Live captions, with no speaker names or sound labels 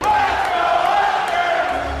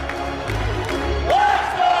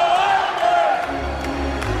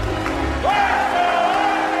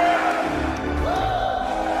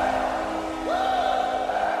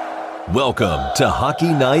Welcome to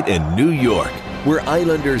Hockey Night in New York, where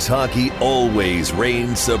Islanders hockey always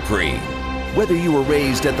reigns supreme. Whether you were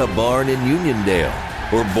raised at the barn in Uniondale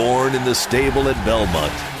or born in the stable at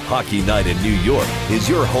Belmont, Hockey Night in New York is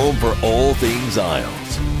your home for all things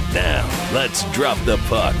Isles. Now, let's drop the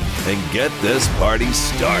puck and get this party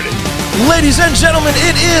started. Ladies and gentlemen,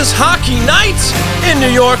 it is Hockey Night in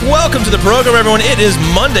New York. Welcome to the program, everyone. It is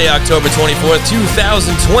Monday, October 24th,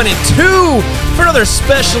 2022, for another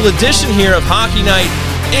special edition here of Hockey Night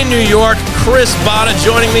in New York. Chris Botta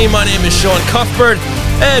joining me. My name is Sean Cuthbert,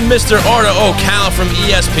 and Mr. Arda O'Cal from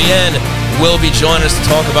ESPN will be joining us to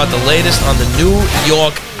talk about the latest on the New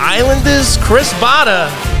York Islanders. Chris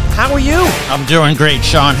Botta, how are you? I'm doing great,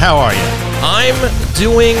 Sean. How are you? I'm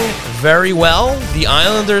doing very well. The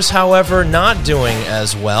Islanders, however, not doing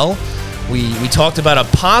as well. We talked about a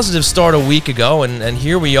positive start a week ago, and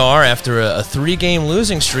here we are after a 3-game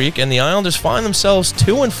losing streak, and the Islanders find themselves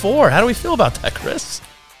 2-4. How do we feel about that, Chris?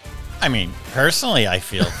 I mean, personally, I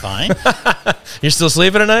feel fine. You're still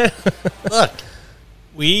sleeping at night? Look,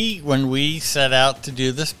 when we set out to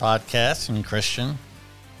do this podcast, and Christian,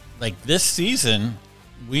 like this season,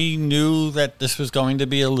 we knew that this was going to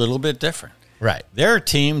be a little bit different. Right. There are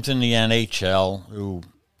teams in the NHL who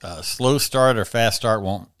slow start or fast start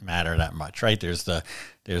won't matter that much, right? There's the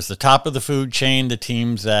top of the food chain, the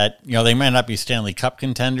teams that, they might not be Stanley Cup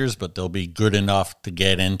contenders, but they'll be good enough to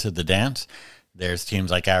get into the dance. There's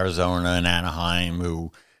teams like Arizona and Anaheim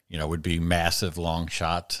who, would be massive long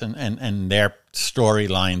shots, and their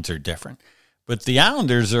storylines are different. But the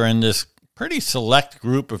Islanders are in this pretty select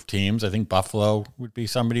group of teams. I think Buffalo would be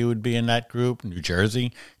somebody who would be in that group. New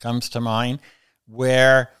Jersey comes to mind,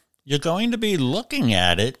 where you're going to be looking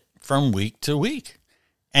at it from week to week.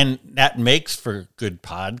 And that makes for good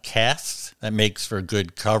podcasts. That makes for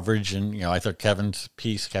good coverage. And, I thought Kevin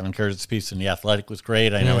Kurtz's piece in The Athletic was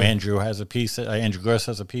great. I know Andrew Gross has a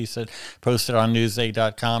piece that posted on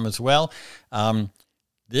Newsday.com as well.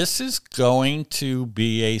 This is going to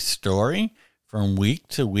be a story from week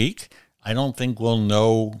to week. I don't think we'll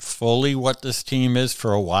know fully what this team is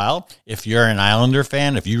for a while. If you're an Islander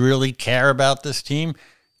fan, if you really care about this team,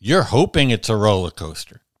 you're hoping it's a roller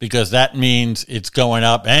coaster because that means it's going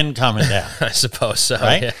up and coming down. I suppose so,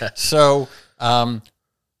 right? Yeah. So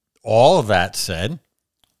all of that said,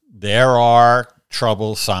 there are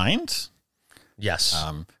trouble signs. Yes.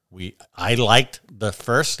 I liked the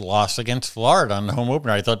first loss against Florida on the home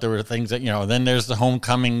opener. I thought there were things that, then there's the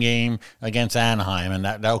homecoming game against Anaheim, and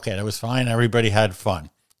that was fine. Everybody had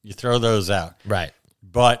fun. You throw those out. Right.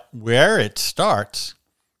 But where it starts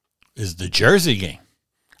is the Jersey game.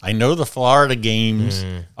 I know the Florida games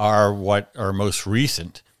are what are most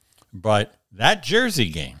recent, but that Jersey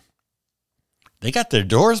game, they got their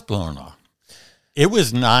doors blown off. It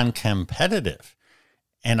was non-competitive.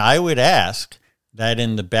 And I would ask that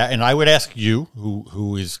in the back, and I would ask you,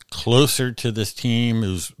 who is closer to this team,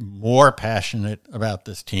 who's more passionate about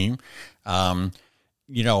this team, in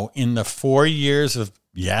the 4 years of,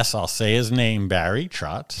 yes, I'll say his name, Barry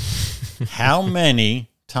Trotz, how many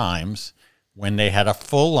times when they had a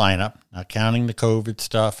full lineup, not counting the COVID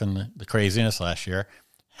stuff and the craziness last year,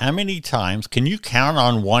 how many times, can you count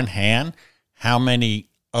on one hand how many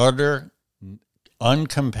utter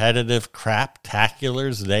uncompetitive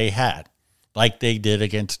craptaculars they had? Like they did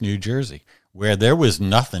against New Jersey, where there was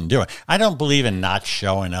nothing doing. I don't believe in not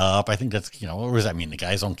showing up. I think that's, what does that mean? The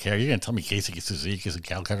guys don't care. You're going to tell me Casey Cizikas and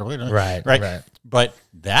Cal Cutter. Right. But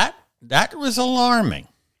that was alarming.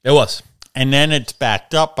 It was. And then it's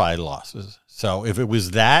backed up by losses. So if it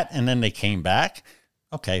was that and then they came back,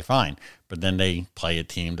 okay, fine. But then they play a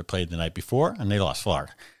team that played the night before and they lost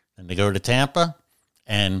Florida. And they go to Tampa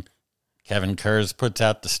and Kevin Kurz puts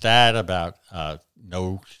out the stat about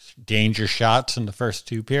no danger shots in the first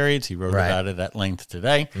 2 periods. He wrote about it at length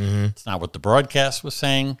today. Mm-hmm. It's not what the broadcast was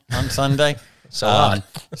saying on Sunday. So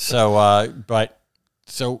it's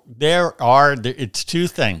two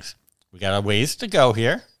things. We got a ways to go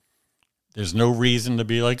here. There's no reason to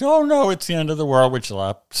be like, oh no, it's the end of the world, which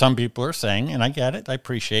some people are saying, and I get it. I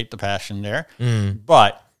appreciate the passion there.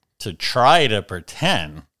 But to try to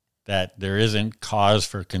pretend that there isn't cause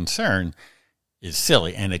for concern is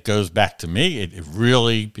silly. And it goes back to me. It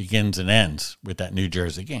really begins and ends with that New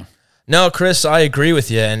Jersey game. No, Chris, I agree with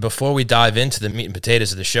you. And before we dive into the meat and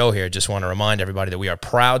potatoes of the show here, just want to remind everybody that we are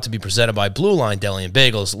proud to be presented by Blue Line Deli and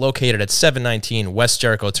Bagels, located at 719 West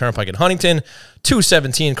Jericho Turnpike in Huntington,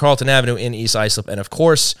 217 Carlton Avenue in East Islip, and, of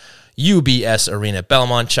course, UBS Arena at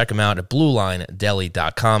Belmont. Check them out at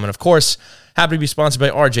BlueLineDeli.com. And, of course, happy to be sponsored by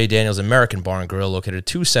R.J. Daniels American Bar and Grill, located at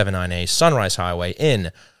 279A Sunrise Highway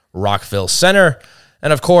in Rockville Center.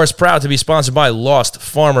 And, of course, proud to be sponsored by Lost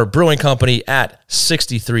Farmer Brewing Company at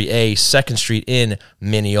 63A 2nd Street in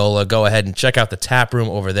Mineola. Go ahead and check out the tap room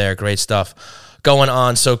over there. Great stuff going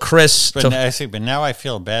on. So, Chris... But now I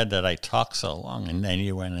feel bad that I talked so long, and then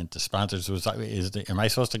you went into sponsors. Am I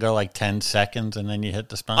supposed to go like 10 seconds, and then you hit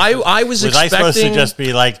the sponsors? I was expecting... I supposed to just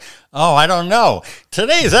be like, oh, I don't know.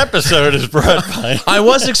 Today's episode is brought by... I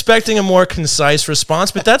was expecting a more concise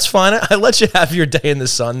response, but that's fine. I let you have your day in the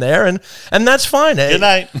sun there, and that's fine. Good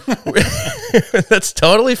night. That's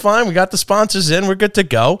totally fine. We got the sponsors in. We're good to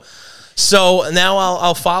go. So now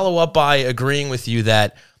I'll follow up by agreeing with you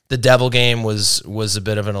that the Devil game was a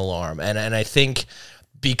bit of an alarm, and I think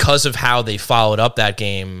because of how they followed up that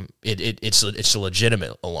game, it's a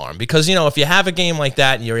legitimate alarm. Because if you have a game like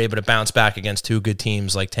that and you're able to bounce back against two good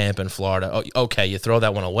teams like Tampa and Florida, okay, you throw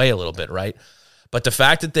that one away a little bit, right? But the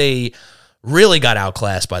fact that they really got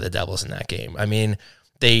outclassed by the Devils in that game, I mean,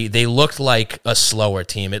 they looked like a slower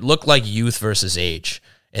team. It looked like youth versus age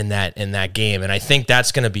in that game, and I think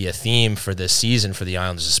that's going to be a theme for this season for the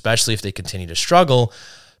Islanders, especially if they continue to struggle.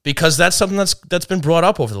 Because that's something that's been brought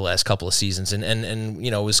up over the last couple of seasons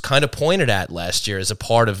and was kind of pointed at last year as a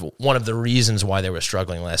part of one of the reasons why they were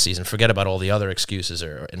struggling last season. Forget about all the other excuses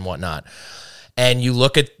and whatnot. And you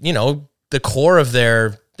look at, the core of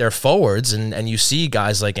their forwards and you see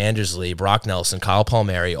guys like Anders Lee, Brock Nelson, Kyle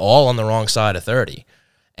Palmieri, all on the wrong side of 30.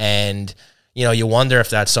 And you wonder if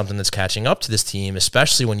that's something that's catching up to this team,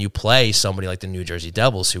 especially when you play somebody like the New Jersey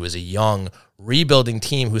Devils, who is a young, rebuilding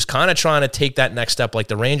team who's kind of trying to take that next step like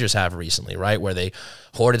the Rangers have recently, right? Where they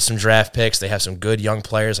hoarded some draft picks. They have some good young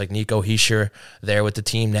players like Nico Hischier there with the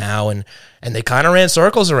team now, and they kind of ran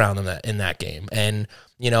circles around them in that game. And,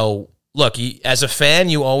 look, as a fan,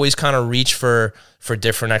 you always kind of reach for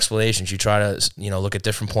different explanations. You try to, look at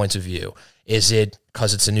different points of view. Is it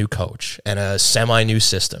because it's a new coach and a semi-new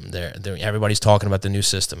system? Everybody's talking about the new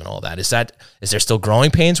system and all that. Is there still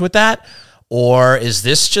growing pains with that? Or is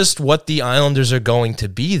this just what the Islanders are going to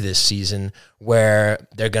be this season, where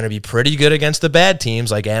they're going to be pretty good against the bad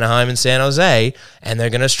teams like Anaheim and San Jose, and they're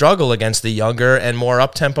going to struggle against the younger and more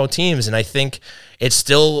up-tempo teams? And I think it's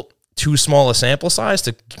still too small a sample size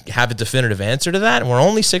to have a definitive answer to that. And we're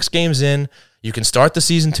only 6 games in. You can start the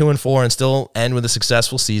season 2-4 and still end with a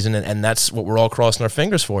successful season, and that's what we're all crossing our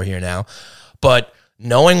fingers for here now. But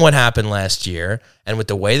knowing what happened last year, and with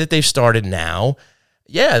the way that they've started now,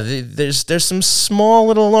 yeah, there's some small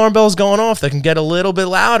little alarm bells going off that can get a little bit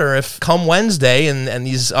louder if come Wednesday and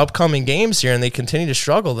these upcoming games here and they continue to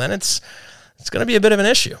struggle, then it's going to be a bit of an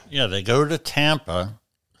issue. Yeah, they go to Tampa,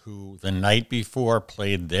 who the night before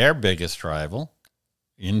played their biggest rival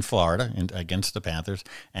in Florida against the Panthers,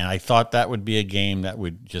 and I thought that would be a game that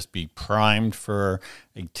would just be primed for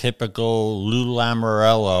a typical Lou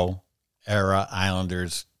Lamoriello era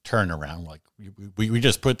Islanders turnaround. Like we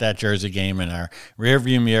just put that Jersey game in our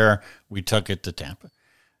rearview mirror. We took it to Tampa,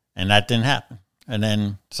 and that didn't happen. And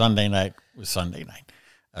then Sunday night was Sunday night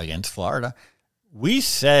against Florida. We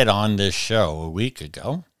said on this show a week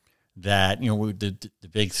ago that the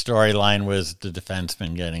big storyline was the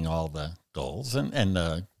defenseman getting all the goals and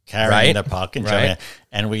the carrying the puck and jumping.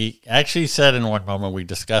 And we actually said in one moment, we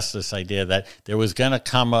discussed this idea that there was going to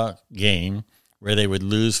come a game where they would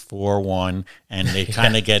lose 4-1 and they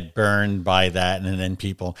kind of get burned by that. And then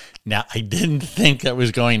people, now I didn't think that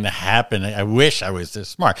was going to happen. I wish I was this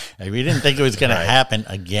smart. We didn't think it was going to happen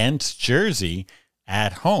against Jersey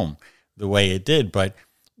at home the way it did. But,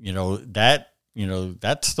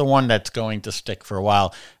 that's the one that's going to stick for a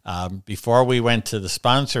while. Before we went to the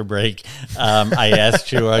sponsor break, I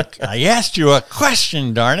asked you a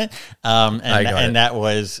question, darn it. And that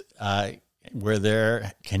was, were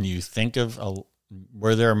there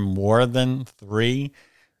more than 3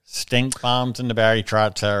 stink bombs in the Barry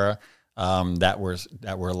Trotz era that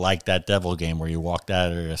were like that Devil game where you walked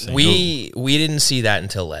out of there saying, we didn't see that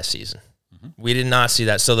until last season. Mm-hmm. We did not see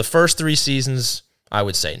that. So the first 3 seasons, I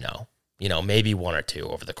would say no. Maybe 1 or 2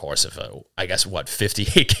 over the course of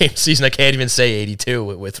 58 game season. I can't even say 82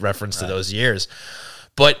 with reference to those years.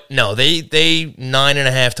 But no, they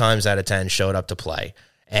 9.5 times out of 10 showed up to play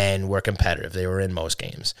and were competitive. They were in most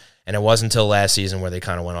games. And it wasn't until last season where they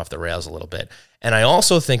kind of went off the rails a little bit. And I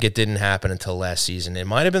also think it didn't happen until last season. It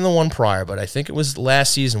might have been the one prior, but I think it was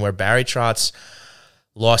last season where Barry Trotz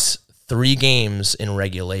lost 3 games in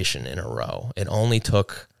regulation in a row. It only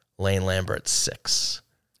took Lane Lambert 6.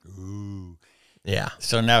 Ooh. Yeah.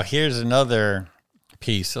 So now here's another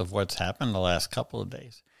piece of what's happened the last couple of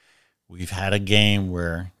days. We've had a game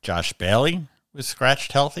where Josh Bailey was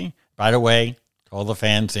scratched healthy. By the way, all the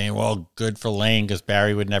fans saying, well, good for Lane because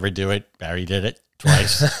Barry would never do it. Barry did it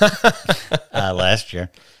twice last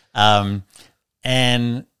year.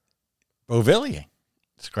 and Beauvillier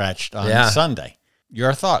scratched on Sunday.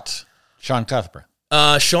 Your thoughts, Sean Cuthbert?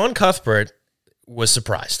 Sean Cuthbert was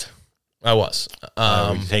surprised. I was.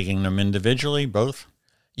 Are we taking them individually, both?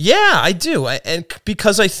 Yeah, I do. And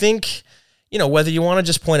because I think, whether you want to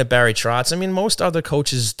just point at Barry Trotz, I mean, most other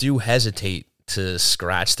coaches do hesitate to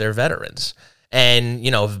scratch their veterans. And,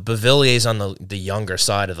 Beauvillier's on the younger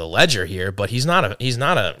side of the ledger here, but he's not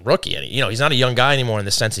a rookie. He's not a young guy anymore in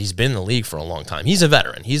the sense that he's been in the league for a long time. He's a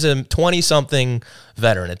veteran. He's a 20-something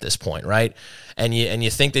veteran at this point, right? And you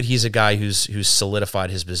think that he's a guy who's solidified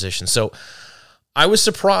his position. So I was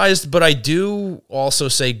surprised, but I do also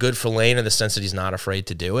say good for Lane in the sense that he's not afraid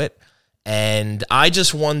to do it. And I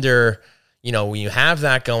just wonder, when you have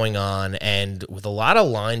that going on and with a lot of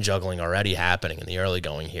line juggling already happening in the early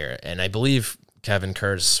going here, and I believe Kevin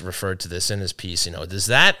Kurtz referred to this in his piece, does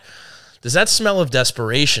that smell of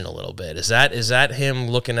desperation a little bit? Is that him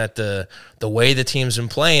looking at the way the team's been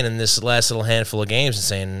playing in this last little handful of games and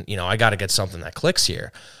saying, I got to get something that clicks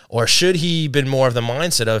here? Or should he been more of the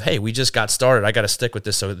mindset of, hey, we just got started, I got to stick with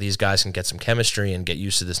this so that these guys can get some chemistry and get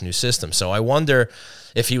used to this new system? So I wonder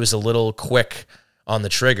if he was a little quick on the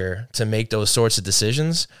trigger to make those sorts of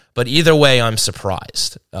decisions. But either way, I'm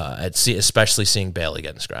surprised, especially seeing Bailey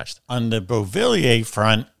getting scratched. On the Beauvillier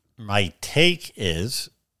front, my take is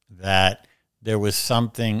that there was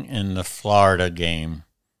something in the Florida game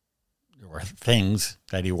or things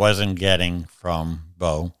that he wasn't getting from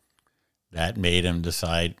Bo that made him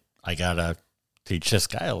decide, I got to teach this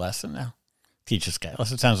guy a lesson now. Teach this guy a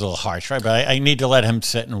lesson. It sounds a little harsh, right? But I need to let him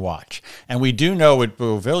sit and watch. And we do know with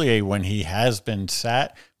Beauvillier, when he has been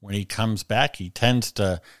sat, when he comes back, he tends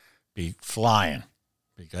to be flying.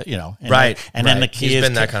 Because, right. Then the key He's is,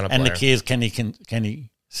 been that kind of player. And the key is, can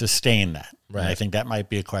he sustain that? Right. And I think that might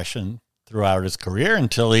be a question throughout his career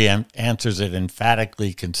until he answers it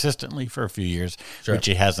emphatically, consistently for a few years, which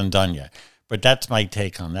he hasn't done yet. But that's my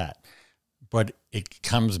take on that. But it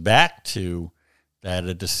comes back to that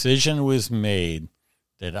a decision was made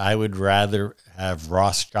that I would rather have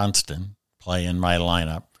Ross Johnston play in my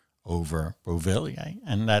lineup over Beauvillier.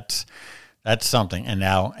 And that's something. And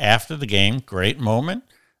now after the game, great moment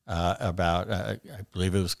about, I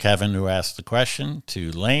believe it was Kevin who asked the question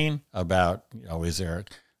to Lane about, is there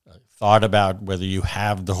a thought about whether you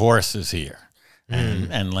have the horses here?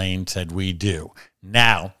 And Lane said, we do.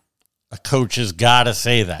 Now, a coach has got to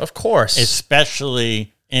say that. Of course.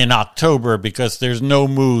 Especially in October because there's no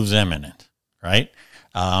moves imminent, right?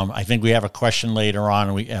 I think we have a question later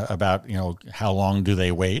on about, how long do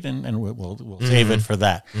they wait, and we'll save it for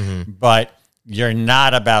that. Mm-hmm. But you're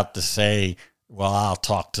not about to say, well, I'll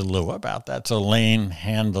talk to Lou about that. So Lane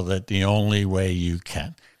handled it the only way you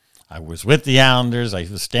can. I was with the Islanders. I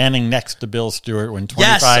was standing next to Bill Stewart when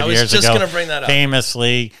 25 years ago,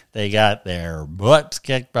 famously, they got their butts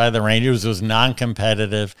kicked by the Rangers. It was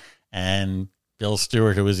non-competitive, and Bill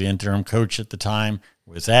Stewart, who was the interim coach at the time,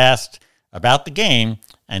 was asked about the game,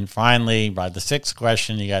 and finally, by the sixth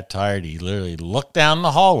question, he got tired. He literally looked down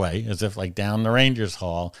the hallway, as if like down the Rangers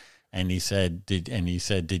hall, and he said, "Did you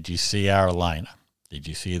see our lineup? Did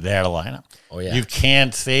you see their lineup?" Oh, yeah. You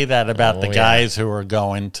can't say that about the guys who are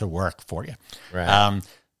going to work for you. Right.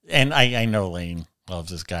 And I know Lane loves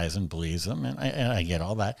his guys and believes them, and I get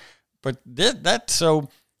all that. But that's so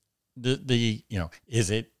is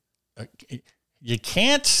it? You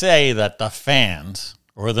can't say that the fans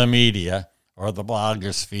or the media or the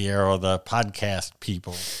blogosphere or the podcast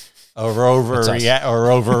people are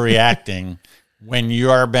overreacting when you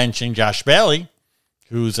are benching Josh Bailey,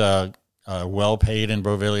 who's a well-paid, and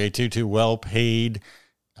Beauvillier too, well-paid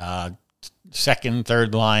second,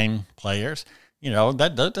 third line players.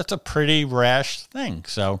 That's a pretty rash thing.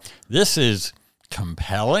 So this is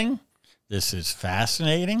compelling. This is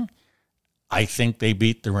fascinating. I think they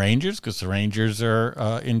beat the Rangers because the Rangers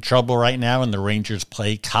are in trouble right now, and the Rangers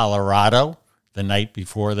play Colorado the night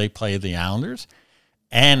before they play the Islanders.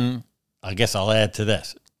 And I guess I'll add to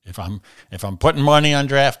this. If I'm putting money on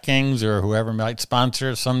DraftKings or whoever might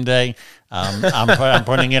sponsor someday, I'm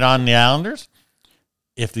putting it on the Islanders.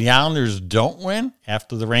 If the Islanders don't win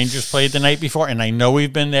after the Rangers played the night before, and I know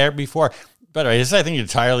we've been there before, but this is, I think, an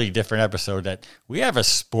entirely different episode, that we have a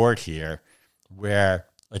sport here where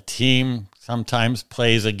a team sometimes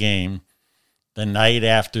plays a game the night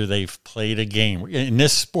after they've played a game. In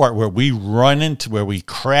this sport where we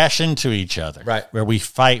crash into each other, right, where we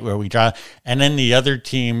fight, where we draw, and then the other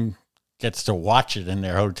team gets to watch it in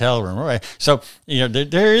their hotel room. Right? So,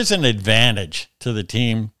 there is an advantage to the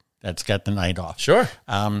team that's got the night off. Sure.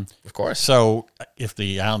 Of course. So if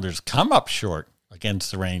the Islanders come up short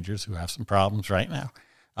against the Rangers, who have some problems right now,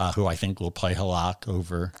 who I think will play Halak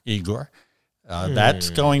over Igor, That's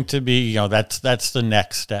going to be, that's the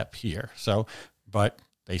next step here. So, but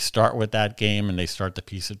they start with that game and they start to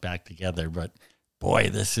piece it back together. But boy,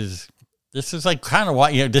 this is like kind of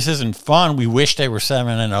what, this isn't fun. We wish they were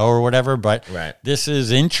 7-0 or whatever, but This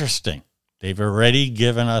is interesting. They've already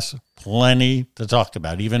given us plenty to talk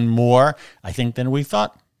about, even more, I think, than we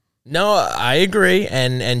thought. No, I agree.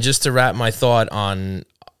 And just to wrap my thought on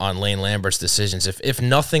Lane Lambert's decisions, if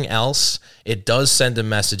nothing else, it does send a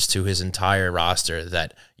message to his entire roster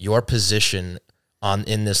that your position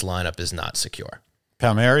in this lineup is not secure.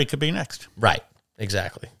 Palmieri could be next. Right,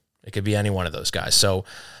 exactly. It could be any one of those guys. So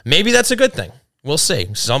maybe that's a good thing. We'll see.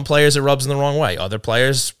 Some players it rubs them the wrong way. Other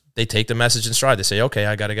players, they take the message in stride. They say, okay,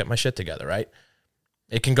 I got to get my shit together, right?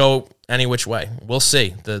 It can go any which way. We'll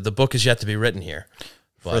see. The book is yet to be written here.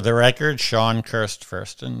 But for the record, Sean cursed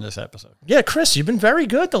first in this episode. Yeah, Chris, you've been very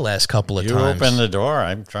good the last couple of times. You opened the door.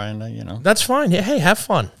 I'm trying to, That's fine. Yeah, hey, have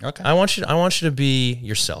fun. Okay. I want you to be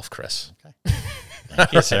yourself, Chris. Okay.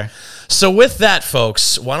 Thank you, sir. So with that,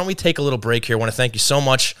 folks, why don't we take a little break here? I want to thank you so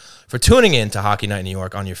much for tuning in to Hockey Night in New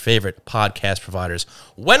York on your favorite podcast providers.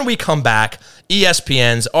 When we come back,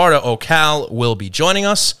 ESPN's Arda Ocal will be joining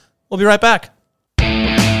us. We'll be right back.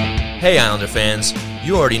 Hey, Islander fans.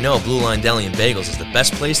 You already know Blue Line Deli and Bagels is the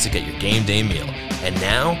best place to get your game day meal. And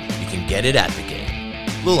now, you can get it at the game.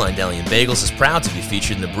 Blue Line Deli and Bagels is proud to be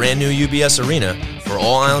featured in the brand new UBS Arena for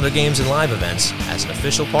all Islander games and live events as an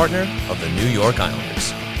official partner of the New York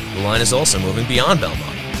Islanders. Blue Line is also moving beyond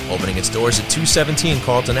Belmont, opening its doors at 217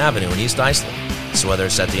 Carlton Avenue in East Islip. So whether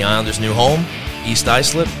it's at the Islanders' new home, East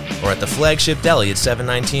Islip, or at the flagship deli at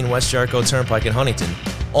 719 West Jericho Turnpike in Huntington,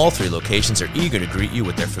 all three locations are eager to greet you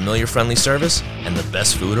with their familiar friendly service and the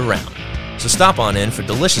best food around. So stop on in for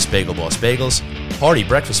delicious Bagel Boss bagels, hearty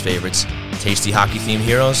breakfast favorites, tasty hockey-themed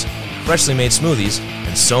heroes, freshly made smoothies,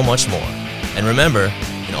 and so much more. And remember,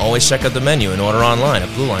 you can always check out the menu and order online at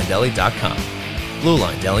BlueLineDeli.com. Blue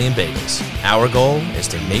Line Deli and Bagels. Our goal is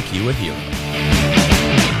to make you a hero.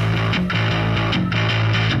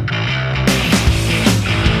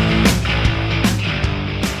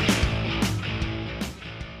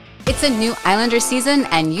 It's a new Islander season,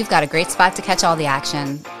 and you've got a great spot to catch all the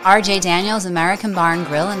action. R.J. Daniels American Bar and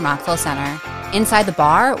Grill in Rockville Center. Inside the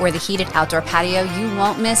bar or the heated outdoor patio, you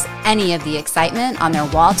won't miss any of the excitement on their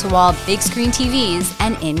wall-to-wall big screen TVs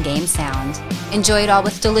and in-game sound. Enjoy it all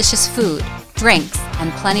with delicious food, drinks,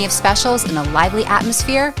 and plenty of specials in a lively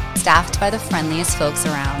atmosphere, staffed by the friendliest folks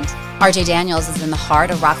around. R.J. Daniels is in the heart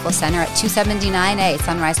of Rockville Center at 279A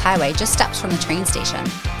Sunrise Highway, just steps from the train station.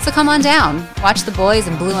 So come on down, watch the boys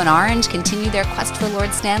in blue and orange continue their quest for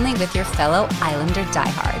Lord Stanley with your fellow Islander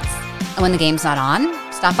diehards. And when the game's not on,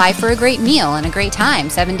 stop by for a great meal and a great time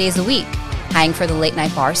 7 days a week. Hang for the late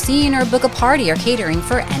night bar scene or book a party or catering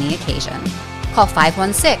for any occasion. Call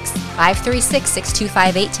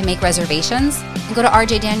 516-536-6258 to make reservations and go to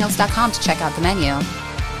rjdaniels.com to check out the menu.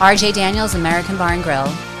 R.J. Daniels American Bar and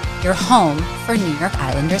Grill, your home for New York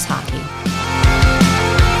Islanders hockey.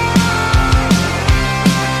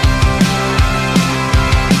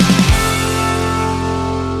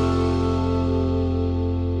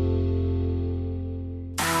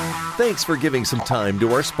 Thanks for giving some time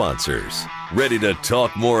to our sponsors. Ready to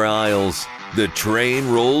talk more Isles? The train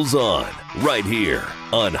rolls on, right here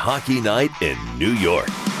on Hockey Night in New York.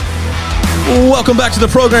 Welcome back to the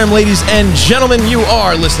program, ladies and gentlemen. You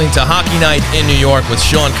are listening to Hockey Night in New York with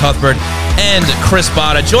Sean Cuthbert and Chris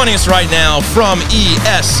Botta. Joining us right now from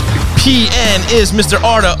ESPN is Mr.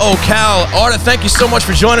 Arda Ocal. Arda, thank you so much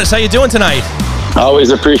for joining us. How you doing tonight? I always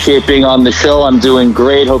appreciate being on the show. I'm doing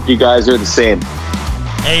great. Hope you guys are the same.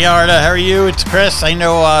 Hey, Arda, how are you? It's Chris. I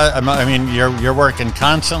know, you're working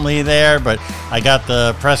constantly there, but I got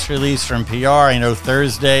the press release from PR. I know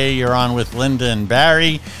Thursday you're on with Linda and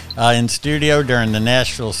Barry in studio during the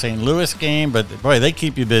Nashville-St. Louis game, but boy, they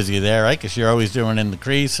keep you busy there, right? Because you're always doing In the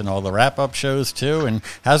Crease and all the wrap-up shows, too. And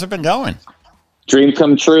how's it been going? Dream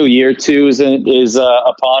come true. Year 2 is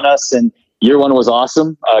upon us, and year 1 was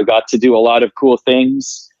awesome. Got to do a lot of cool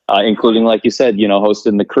things, including, like you said,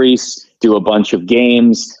 hosting The Crease, do a bunch of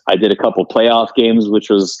games. I did a couple playoff games,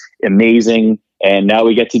 which was amazing. And now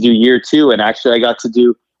we get to do year 2. And actually I got to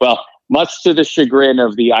do, much to the chagrin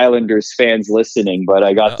of the Islanders fans listening, but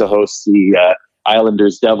I got to host the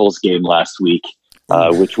Islanders Devils game last week,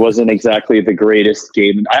 which wasn't exactly the greatest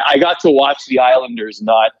game. I got to watch the Islanders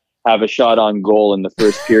not have a shot on goal in the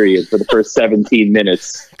first period for the first 17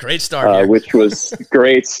 minutes. Great start. Which was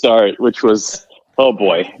oh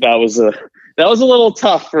boy, that was a little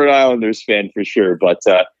tough for an Islanders fan for sure, but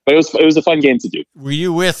it was a fun game to do. Were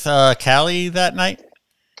you with Callie that night?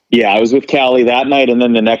 Yeah, I was with Callie that night, and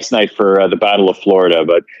then the next night for the Battle of Florida.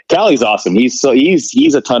 But Callie's awesome. He's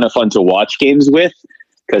a ton of fun to watch games with,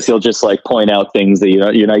 because he'll just like point out things that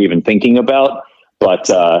you're not even thinking about. But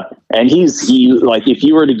and he like, if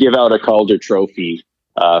you were to give out a Calder Trophy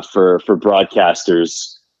for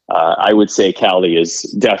broadcasters, I would say Callie is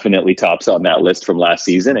definitely tops on that list from last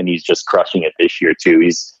season, and he's just crushing it this year too.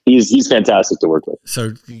 He's fantastic to work with.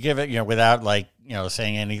 So you give it, without like,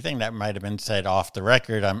 saying anything that might have been said off the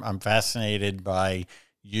record, I'm fascinated by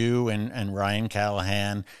you and Ryan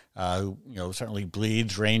Callahan, who, certainly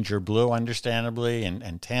bleeds Ranger blue, understandably,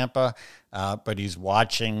 and Tampa, but he's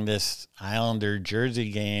watching this Islander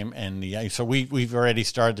Jersey game, and so we've already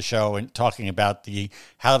started the show and talking about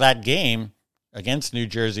how that game against New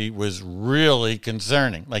Jersey was really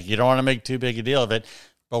concerning. Like, you don't want to make too big a deal of it,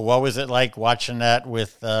 but what was it like watching that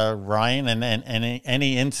with Ryan, and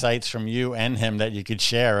any insights from you and him that you could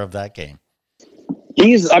share of that game?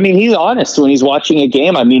 He's honest when he's watching a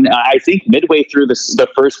game. I mean, I think midway through the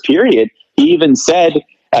first period, he even said,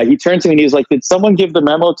 he turned to me and he was like, "Did someone give the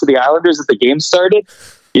memo to the Islanders that the game started?"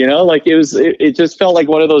 Like it just felt like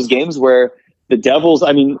one of those games where the Devils,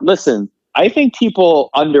 listen, I think people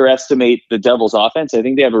underestimate the Devils offense. I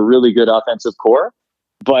think they have a really good offensive core,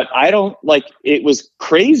 but I don't it was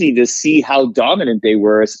crazy to see how dominant they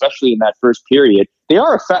were, especially in that first period. They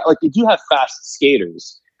they do have fast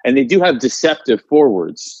skaters, and they do have deceptive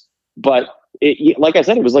forwards. But like I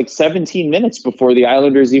said, it was like 17 minutes before the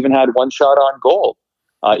Islanders even had one shot on goal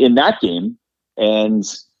in that game. And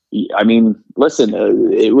listen,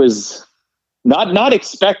 it was not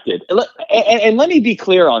expected. And let me be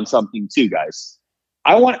clear on something too, guys.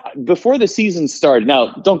 Before the season started,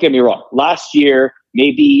 now don't get me wrong, last year,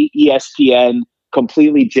 maybe ESPN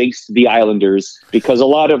completely jinxed the Islanders because a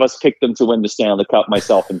lot of us picked them to win the Stanley Cup,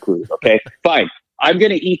 myself included. Okay, fine. I'm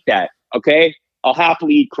going to eat that. Okay, I'll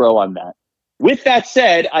happily eat crow on that. With that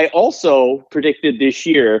said, I also predicted this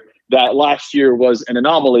year that last year was an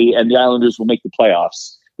anomaly and the Islanders will make the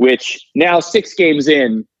playoffs, which now 6 games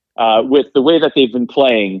in, with the way that they've been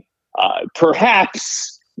playing,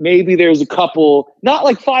 perhaps maybe there's a couple, not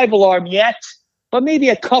like 5 alarm yet, but maybe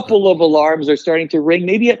a couple of alarms are starting to ring.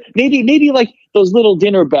 Maybe like those little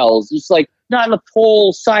dinner bells, just like not in a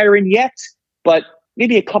full siren yet, but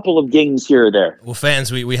maybe a couple of dings here or there. Well,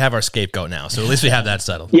 fans, we have our scapegoat now, so at least we have that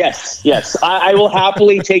settled. Yes. I will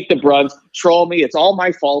happily take the brunt. Troll me. It's all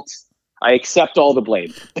my fault. I accept all the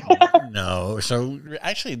blame. No. So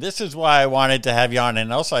actually, this is why I wanted to have you on.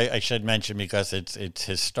 And also, I should mention, because it's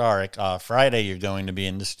historic, Friday you're going to be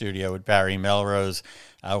in the studio with Barry Melrose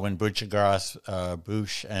when Bush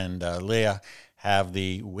and Leah have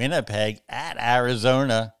the Winnipeg at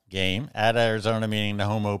Arizona game, at Arizona meaning the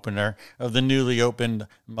home opener of the newly opened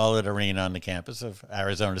Mullet Arena on the campus of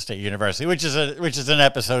Arizona State University, which is an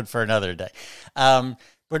episode for another day.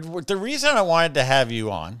 But the reason I wanted to have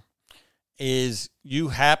you on is you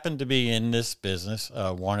happen to be in this business,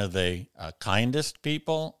 one of the kindest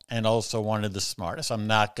people and also one of the smartest. I'm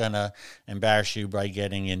not going to embarrass you by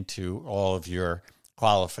getting into all of your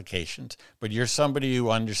qualifications, but you're somebody who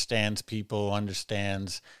understands people,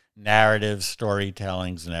 understands narratives,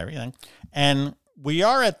 storytellings, and everything. And we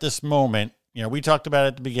are at this moment, we talked about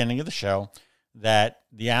at the beginning of the show that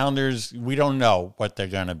the Islanders, we don't know what they're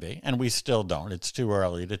going to be, and we still don't. It's too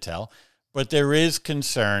early to tell. But there is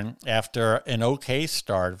concern after an okay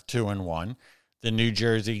start of 2-1, the New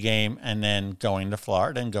Jersey game, and then going to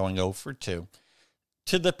Florida and going 0-2.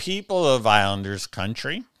 To the people of Islanders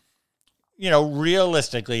country,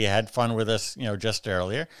 realistically, you had fun with us, just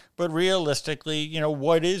earlier, but realistically,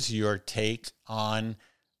 what is your take on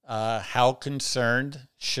how concerned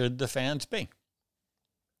should the fans be?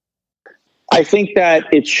 I think that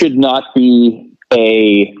it should not be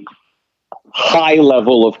a high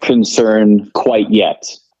level of concern quite yet.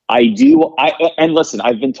 And listen,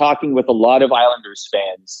 I've been talking with a lot of Islanders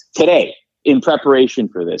fans today in preparation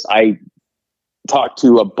for this. I talked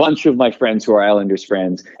to a bunch of my friends who are Islanders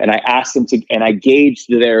friends, and I asked them and I gauged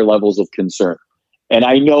their levels of concern. And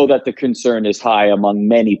I know that the concern is high among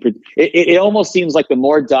many. It almost seems like the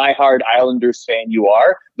more diehard Islanders fan you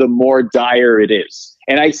are, the more dire it is.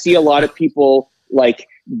 And I see a lot of people like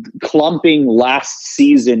clumping last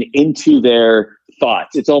season into their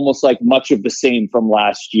thoughts. It's almost like much of the same from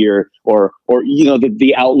last year, or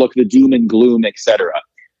the outlook, the doom and gloom, etc.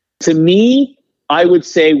 To me, I would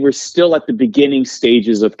say we're still at the beginning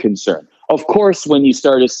stages of concern. Of course, when you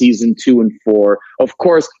start a season 2-4, of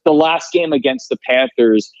course, the last game against the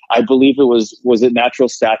Panthers, I believe it was it Natural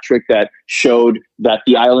Stat Trick that showed that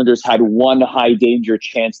the Islanders had one high danger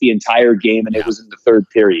chance the entire game, and it was in the third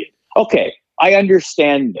period. Okay, I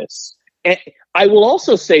understand this. And I will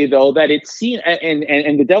also say, though, that it seems,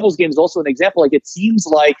 and the Devils game is also an example, like it seems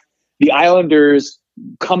like the Islanders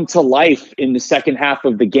come to life in the second half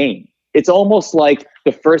of the game. It's almost like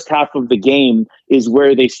the first half of the game is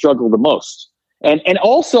where they struggle the most. And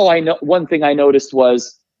also, I know one thing I noticed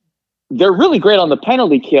was they're really great on the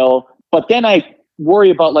penalty kill, but then I worry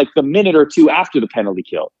about like the minute or two after the penalty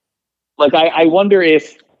kill. Like I wonder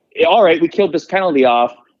if, all right, we killed this penalty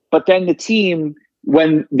off, but then the team,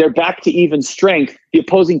 when they're back to even strength, the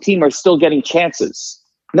opposing team are still getting chances.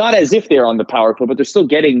 Not as if they're on the power play, but they're still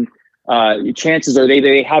getting chances, or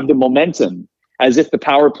they have the momentum, as if the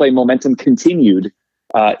power play momentum continued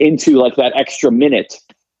into like that extra minute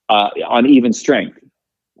on even strength.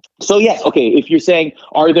 So yes, okay, if you're saying,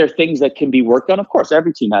 are there things that can be worked on? Of course,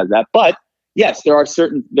 every team has that. But yes, there are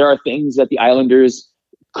things that the Islanders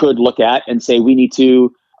could look at and say, we need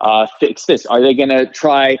to fix this. Are they going to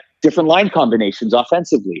try different line combinations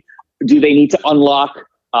offensively? Do they need to unlock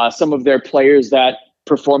some of their players that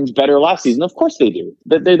performed better last season? Of course they do.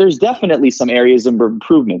 There's definitely some areas of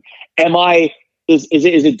improvement. Is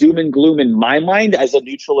it doom and gloom in my mind as a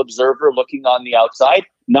neutral observer looking on the outside?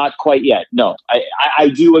 Not quite yet. No, I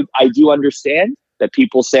do understand that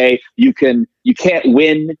people say you can't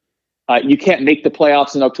win. You can't make the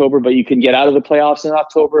playoffs in October, but you can get out of the playoffs in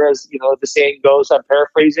October, as you know the saying goes. I'm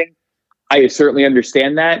paraphrasing. I certainly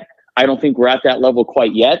understand that. I don't think we're at that level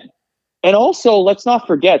quite yet. And also, let's not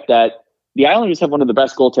forget that the Islanders have one of the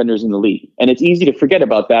best goaltenders in the league. And it's easy to forget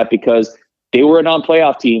about that because they were a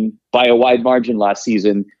non-playoff team by a wide margin last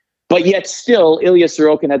season. But yet still, Ilya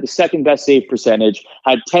Sorokin had the second best save percentage,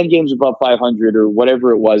 had 10 games above 500 or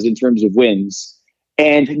whatever it was in terms of wins,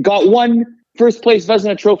 and got one first place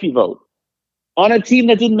Vezina Trophy vote on a team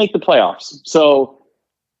that didn't make the playoffs. So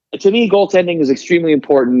to me, goaltending is extremely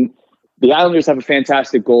important. The Islanders have a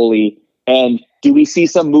fantastic goalie. And do we see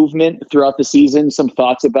some movement throughout the season? Some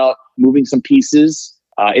thoughts about moving some pieces?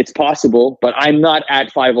 It's possible, but I'm not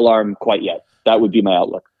at 5 alarm quite yet. That would be my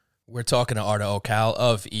outlook. We're talking to Arda Okal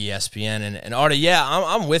of ESPN. And Arda, yeah,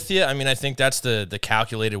 I'm with you. I mean, I think that's the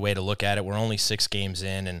calculated way to look at it. We're only 6 games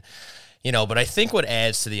in. And, you know, but I think what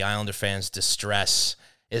adds to the Islander fans' distress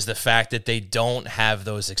is the fact that they don't have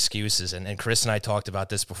those excuses. And Chris and I talked about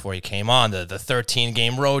this before you came on, the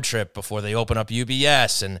 13-game road trip before they open up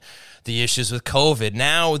UBS and the issues with COVID.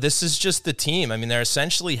 Now, this is just the team. I mean, they're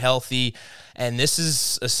essentially healthy, and this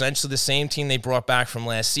is essentially the same team they brought back from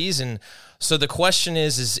last season. So the question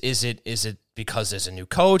is it because there's a new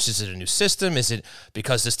coach? Is it a new system? Is it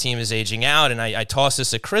because this team is aging out? And I tossed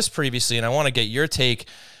this at Chris previously, and I want to get your take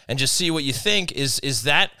and just see what you think. Is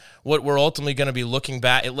that what we're ultimately going to be looking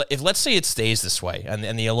back? If let's say it stays this way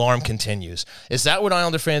and the alarm continues, is that what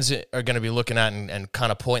Islander fans are going to be looking at and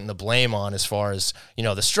kind of pointing the blame on as far as, you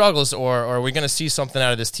know, the struggles, or are we going to see something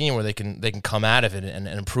out of this team where they can come out of it and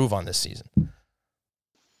improve on this season?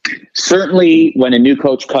 Certainly when a new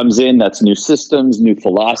coach comes in, that's new systems, new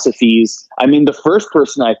philosophies. I mean, the first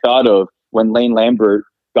person I thought of when Lane Lambert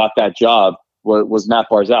got that job was Matt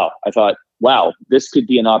Barzal. I thought, wow, this could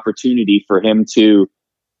be an opportunity for him to,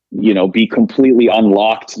 you know, be completely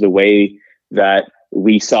unlocked the way that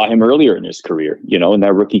we saw him earlier in his career, you know, in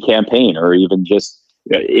that rookie campaign, or even just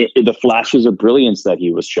the flashes of brilliance that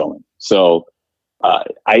he was showing. So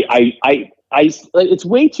it's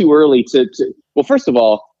way too early to well, first of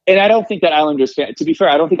all, and I don't think that Islanders fans, to be fair,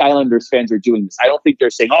 I don't think Islanders fans are doing this. I don't think they're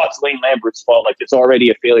saying, oh, it's Lane Lambert's fault, like it's already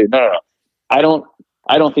a failure. No. I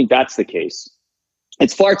don't think that's the case.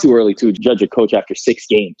 It's far too early to judge a coach after 6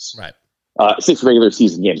 games. Right. 6 regular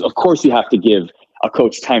season games. Of course, you have to give a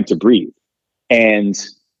coach time to breathe, and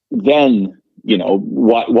then, you know,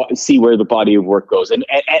 what see where the body of work goes, and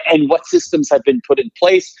what systems have been put in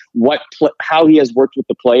place, how he has worked with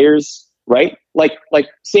the players, right? Like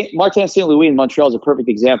Martin St. Louis in Montreal is a perfect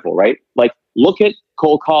example, right? Like, look at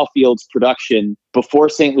Cole Caulfield's production before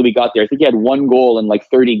St. Louis got there. I think he had 1 goal in like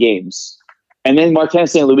 30 games. And then Martin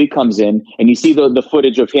St. Louis comes in, and you see the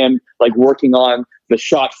footage of him like working on the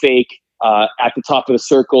shot fake at the top of the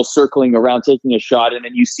circle, circling around, taking a shot. And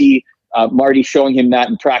then you see Marty showing him that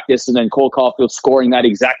in practice, and then Cole Caulfield scoring that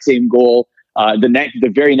exact same goal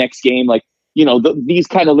the very next game. Like, you know, these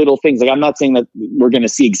kind of little things. Like, I'm not saying that we're going to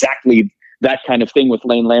see exactly that kind of thing with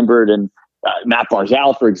Lane Lambert and Matt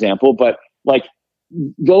Barzal, for example, but like,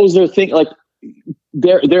 those are things like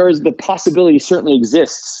there is the possibility certainly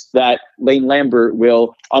exists that Lane Lambert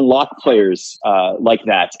will unlock players like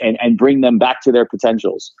that and bring them back to their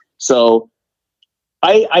potentials. So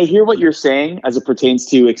I hear what you're saying as it pertains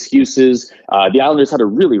to excuses. The Islanders had a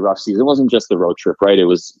really rough season. It wasn't just the road trip, right? It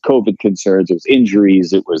was COVID concerns, it was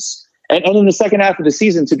injuries, it was, and in the second half of the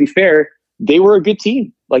season, to be fair, they were a good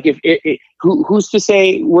team. Like who's to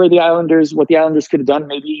say what the Islanders could have done,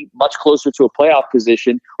 maybe much closer to a playoff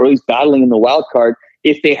position, or at least battling in the wild card,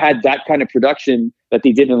 if they had that kind of production that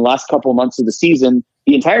they did in the last couple of months of the season,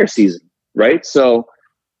 the entire season, right? So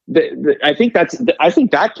I think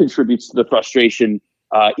that contributes to the frustration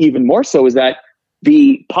even more so, is that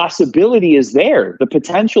the possibility is there, the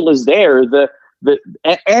potential is there,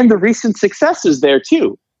 and the recent success is there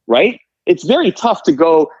too, right? It's very tough to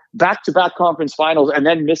go back-to-back conference finals and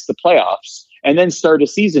then miss the playoffs and then start a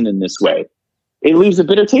season in this way. It leaves a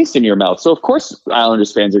bitter taste in your mouth. So of course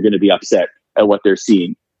Islanders fans are going to be upset at what they're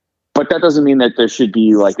seeing, but that doesn't mean that there should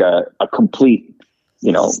be like a complete,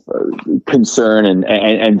 concern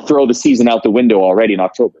and throw the season out the window already in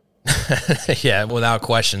October. Yeah, without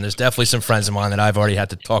question. There's definitely some friends of mine that I've already had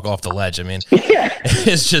to talk off the ledge. I mean,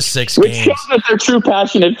 it's just 6 games. Which shows that they're true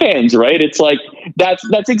passionate fans, right? It's like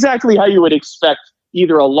that's exactly how you would expect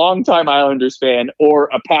either a longtime Islanders fan or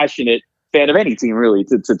a passionate fan of any team, really,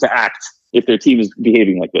 to act if their team is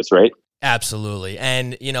behaving like this, right? Absolutely.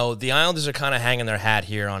 And, the Islanders are kind of hanging their hat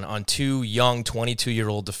here on two young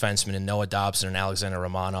 22-year-old defensemen in Noah Dobson and Alexander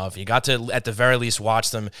Romanov. You got to, at the very least,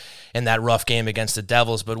 watch them in that rough game against the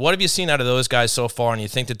Devils. But what have you seen out of those guys so far, and you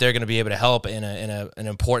think that they're going to be able to help in an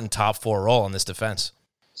important top four role in this defense?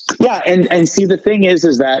 Yeah, and see, the thing is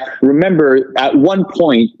that, remember, at one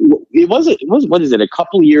point, it was a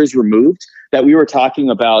couple years removed that we were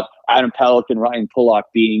talking about Adam Pelech and Ryan Pulock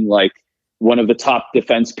being like one of the top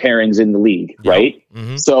defense pairings in the league, right?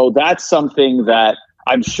 Mm-hmm. So that's something that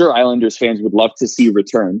I'm sure Islanders fans would love to see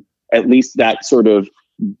return, at least that sort of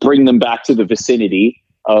bring them back to the vicinity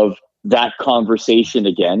of that conversation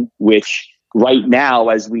again, which right now,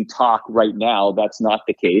 as we talk right now, that's not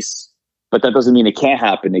the case. But that doesn't mean it can't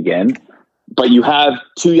happen again. But you have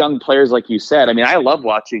two young players, like you said. I mean, I love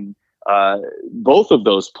watching both of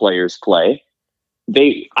those players play.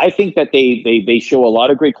 I think that they show a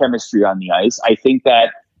lot of great chemistry on the ice. I think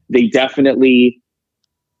that they definitely,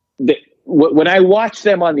 when I watch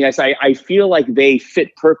them on the ice, I feel like they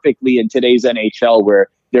fit perfectly in today's NHL, where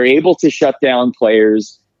they're able to shut down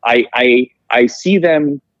players. I see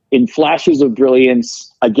them in flashes of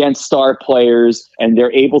brilliance against star players, and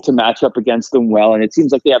they're able to match up against them well. And it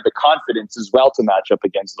seems like they have the confidence as well to match up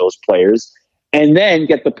against those players, and then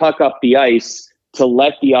get the puck up the ice to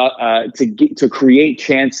let to create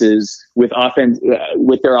chances with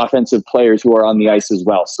their offensive players who are on the ice as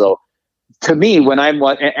well. So to me, when I'm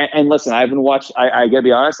and listen, I haven't watched. I gotta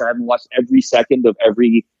be honest, I haven't watched every second of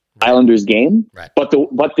every Islanders game. Right. But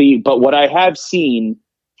what I have seen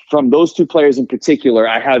from those two players in particular,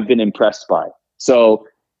 I have been impressed by. So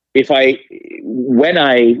when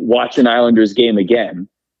I watch an Islanders game again,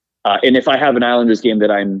 and if I have an Islanders game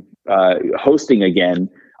that I'm hosting again,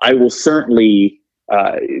 I will certainly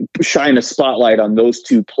shine a spotlight on those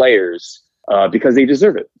two players because they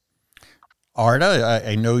deserve it. Arda,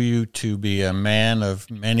 I know you to be a man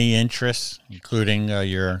of many interests, including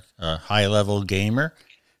you're a high-level gamer.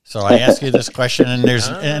 So I ask you this question, and there's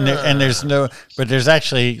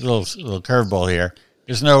actually a little curveball here.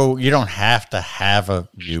 You don't have to have a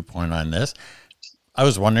viewpoint on this. I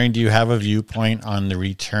was wondering, do you have a viewpoint on the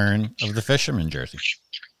return of the Fisherman jersey?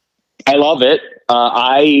 I love it.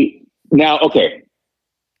 Okay.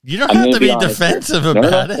 You don't have to be defensive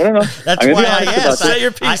about it. No. That's why I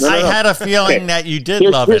asked. I had a feeling that you did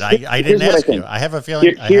love it. I didn't ask you. I have a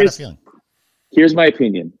feeling. I had a feeling. Here's my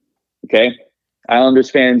opinion. Okay. Islanders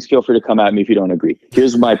fans, feel free to come at me if you don't agree.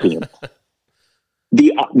 Here's my opinion.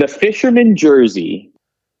 The Fisherman jersey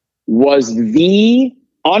was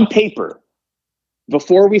on paper,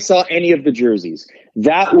 before we saw any of the jerseys,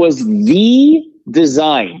 that was the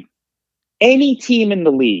design. Any team in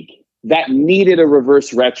the league that needed a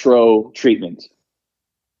reverse retro treatment,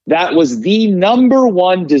 that was the number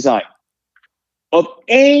one design of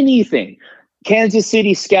anything. Kansas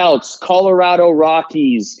City Scouts, Colorado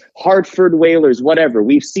Rockies, Hartford Whalers, whatever.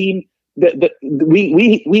 We've seen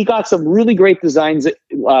we got some really great designs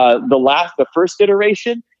the first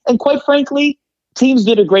iteration, and quite frankly, teams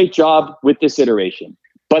did a great job with this iteration.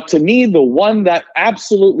 But to me, the one that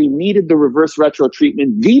absolutely needed the reverse retro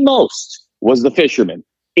treatment the most was the Fisherman.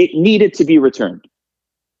 It needed to be returned.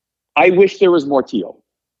 I wish there was more teal.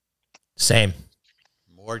 Same.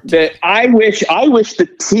 I wish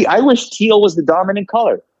teal was the dominant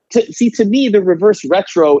color. To me, the reverse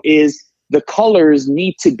retro is the colors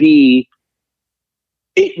need to be.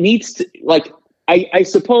 It needs to, like, I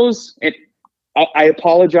suppose. I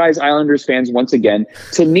apologize, Islanders fans, once again.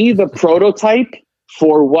 To me, the prototype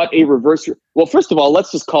for what a reverse. Well, first of all,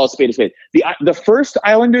 let's just call a spade a spade. The first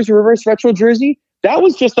Islanders reverse retro jersey, that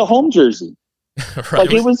was just a home jersey. Right.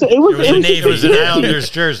 Like it was It was an Islanders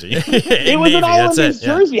jersey. It was an Islanders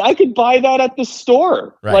jersey. I could buy that at the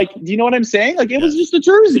store. Right. Like, do you know what I'm saying? Like, it was just a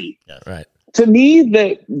jersey. Yes. Right. To me,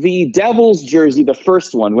 the Devils jersey, the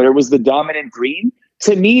first one, where it was the dominant green,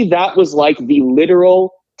 to me, that was like the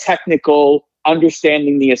literal, technical,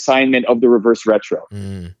 understanding the assignment of the reverse retro.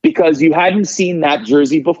 Because you hadn't seen that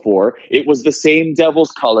jersey before. It was the same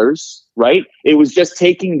Devils colors, right? It was just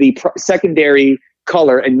taking the secondary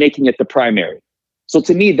color and making it the primary. So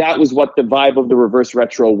to me, that was what the vibe of the reverse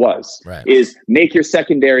retro was, Right. is make your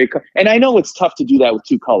secondary. And I know it's tough to do that with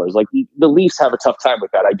two colors. Like the Leafs have a tough time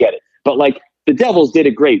with that. I get it. But like the Devils did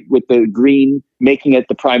it great with the green, making it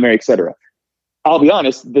the primary, etc. I'll be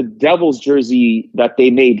honest, the Devils jersey that they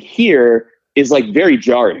made here is like very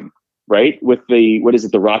jarring, right? With the, what is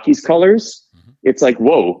it, the Rockies colors? It's like,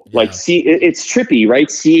 whoa, like it's trippy, right?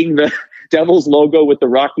 Seeing the Devils logo with the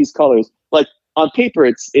Rockies colors. Like on paper,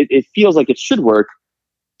 it feels like it should work,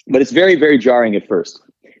 but it's very, very jarring at first.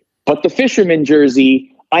 But the Fisherman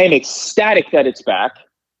jersey, I am ecstatic that it's back.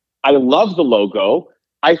 I love the logo.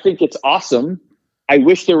 I think it's awesome. I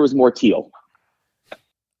wish there was more teal.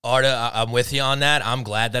 Arda, I'm with you on that. I'm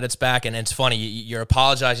glad that it's back, and it's funny you're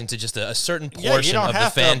apologizing to just a certain portion of the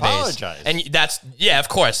fan base, and that's of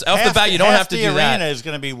course. Off the bat, you don't have to do that. The arena is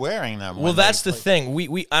going to be wearing them. Well, that's the thing.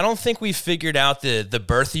 We I don't think we figured out the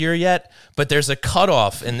birth year yet, but there's a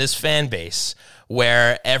cutoff in this fan base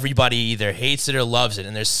where everybody either hates it or loves it,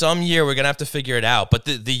 and there's some year we're gonna have to figure it out. But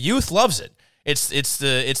the youth loves it. It's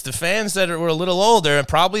the fans that were a little older, and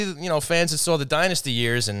probably fans that saw the dynasty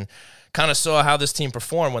years and kind of saw how this team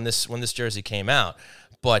performed when this jersey came out.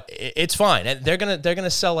 But it's fine. And they're gonna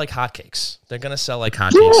sell like hotcakes. They're gonna sell like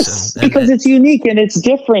hotcakes. Yes, because it's unique and it's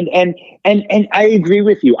different. And I agree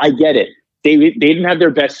with you. I get it. They didn't have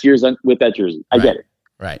their best years with that jersey. I get it.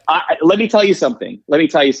 Right. Let me tell you something.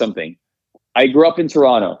 I grew up in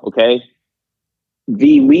Toronto. Okay.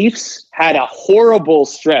 The Leafs had a horrible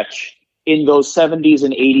stretch in those 70s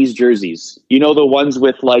and 80s jerseys. You know, the ones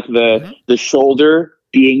with like the shoulder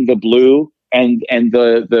being the blue and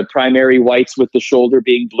the primary whites with the shoulder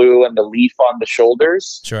being blue and the leaf on the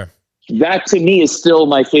shoulders. Sure. That to me is still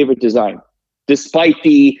my favorite design. Despite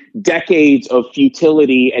the decades of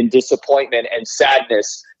futility and disappointment and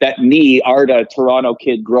sadness that me, Arda, Toronto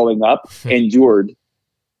kid growing up, endured,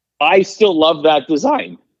 I still love that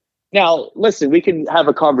design. Now, listen, we can have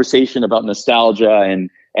a conversation about nostalgia and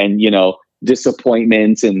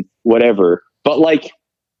disappointment and whatever. But like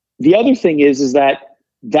the other thing is that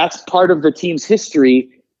that's part of the team's history.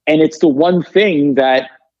 And it's the one thing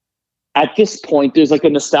that at this point, there's like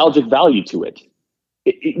a nostalgic value to it.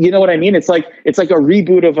 You know what I mean? It's like a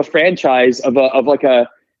reboot of a franchise of like a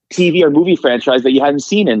TV or movie franchise that you hadn't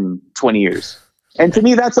seen in 20 years. And to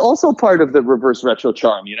me, that's also part of the reverse retro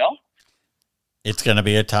charm, It's going to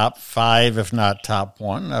be a top 5, if not top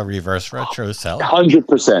 1, a reverse retro sell.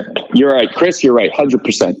 100%. You're right, Chris. You're right.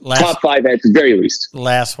 100%. Top 5 at the very least.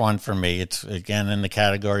 Last one for me. It's again in the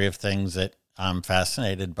category of things that I'm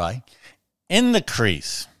fascinated by. In the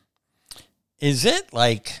crease, is it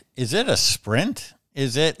a sprint?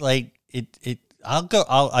 Is it like it?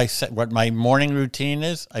 I set what my morning routine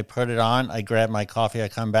is. I put it on. I grab my coffee. I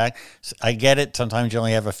come back. I get it. Sometimes you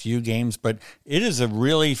only have a few games, but it is a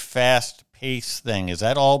really fast pace thing. Is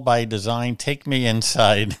that all by design? Take me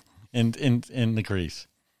inside in the crease.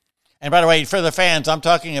 And by the way, for the fans, I'm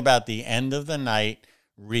talking about the end of the night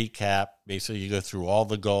recap. Basically, you go through all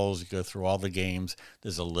the goals, you go through all the games.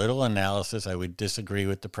 There's a little analysis. I would disagree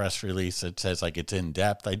with the press release that says like it's in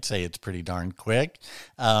depth. I'd say it's pretty darn quick.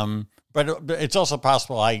 But it's also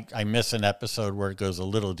possible I miss an episode where it goes a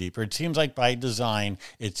little deeper. It seems like by design,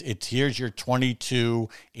 it's here's your 22,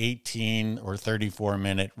 18, or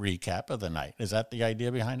 34-minute recap of the night. Is that the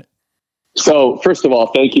idea behind it? So, first of all,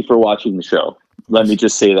 thank you for watching the show. Let me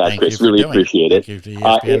just say that, Chris. Really appreciate it. Thank you to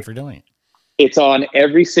ESPN for doing it. It's on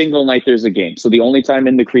every single night there's a game. So the only time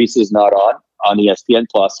In the Crease is not on ESPN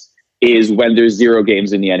Plus is when there's 0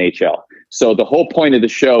 games in the NHL. So the whole point of the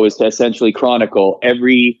show is to essentially chronicle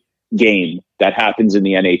every game that happens in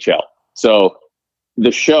the NHL. So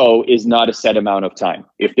the show is not a set amount of time.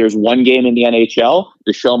 If there's 1 game in the NHL,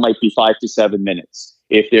 the show might be 5 to 7 minutes.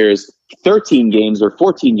 If there's 13 games or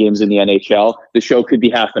 14 games in the NHL, the show could be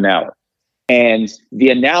half an hour. And the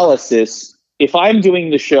analysis, if I'm doing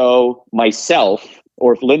the show myself,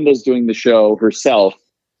 or if Linda's doing the show herself,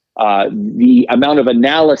 the amount of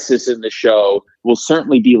analysis in the show will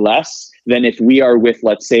certainly be less than if we are with,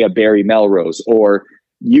 let's say, a Barry Melrose. Or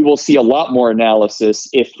you will see a lot more analysis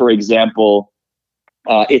if, for example,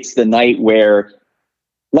 it's the night where,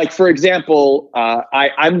 like, for example,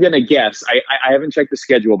 I'm going to guess, I haven't checked the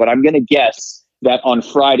schedule, but I'm going to guess that on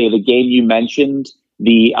Friday, the game you mentioned,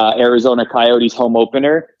 the Arizona Coyotes home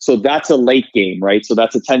opener, so that's a late game, right? So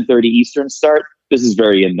that's a 10:30 Eastern start. This is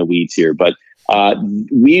very in the weeds here, but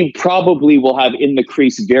we probably will have In the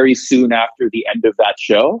Crease very soon after the end of that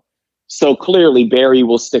show. So clearly Barry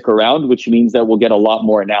will stick around, which means that we'll get a lot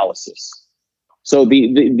more analysis. So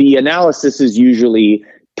the analysis is usually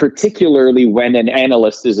particularly when an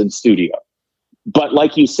analyst is in studio. But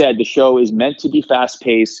like you said, the show is meant to be fast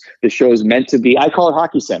paced. The show is meant to be, I call it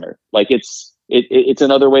Hockey Center. Like it's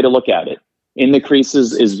another way to look at it. In the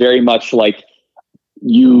Creases is very much like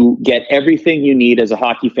you get everything you need as a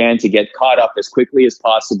hockey fan to get caught up as quickly as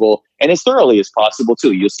possible and as thoroughly as possible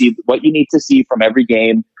too. You'll see what you need to see from every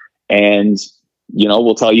game. And, you know,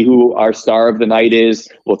 we'll tell you who our star of the night is.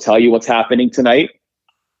 We'll tell you what's happening tonight,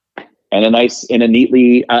 and in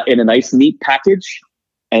a nice neat package,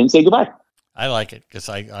 and say goodbye. I like it because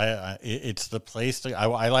it's the place to.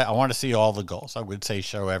 I want to see all the goals. I would say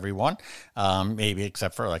show everyone, maybe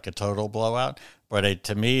except for like a total blowout. But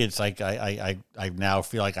to me, it's like I now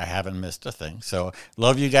feel like I haven't missed a thing. So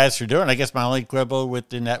love you guys for doing it. I guess my only quibble with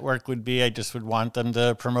the network would be I just would want them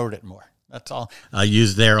to promote it more. That's all.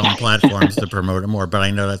 Use their own platforms to promote it more, but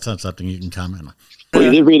I know that's not something you can comment on. Well,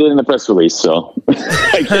 you did read it in the press release, so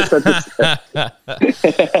I guess that's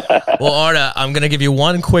Well, Arda, I'm going to give you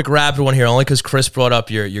one quick rapid one here, only because Chris brought up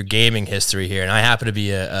your gaming history here, and I happen to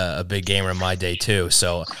be a big gamer in my day, too.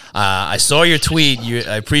 So I saw your tweet.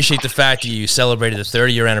 I appreciate the fact that you celebrated the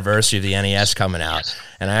 30-year anniversary of the NES coming out,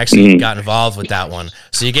 and I actually got involved with that one.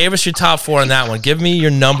 So you gave us your top 4 on that one. Give me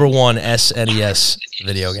your number 1 SNES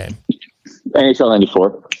video game. NHL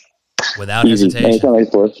 94. Without Easy. hesitation.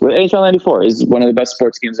 NHL 94 is one of the best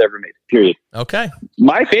sports games ever made, period. Okay.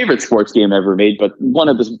 My favorite sports game ever made, but one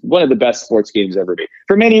of the best sports games ever made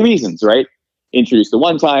for many reasons, right? Introduced the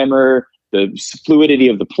one-timer, the fluidity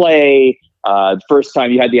of the play, first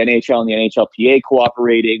time you had the NHL and the NHLPA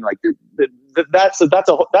cooperating. Like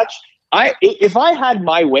if I had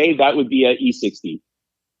my way, that would be an E60.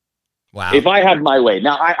 Wow. If I had my way.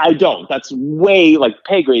 Now I don't. That's way like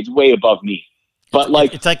pay grades way above me. But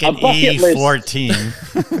like it's like an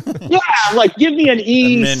E14. Yeah, like give me an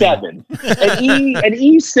E7, an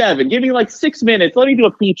E7. Give me like 6 minutes. Let me do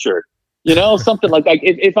a feature. You know, something like that.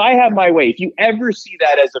 If I have my way, if you ever see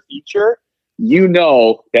that as a feature, you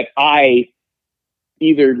know that I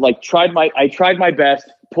either like tried my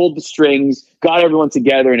best, pulled the strings, got everyone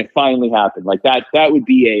together, and it finally happened. Like that would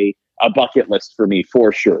be a bucket list for me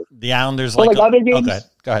for sure. The Islanders like other games.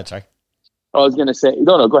 Go ahead. Sorry. I was going to say,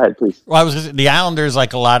 no, go ahead, please. Well, the Islanders,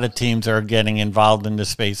 like a lot of teams, are getting involved in the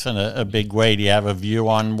space in a big way. Do you have a view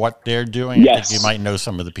on what they're doing? Yes. I think you might know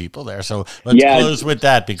some of the people there. So let's close with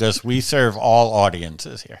that because we serve all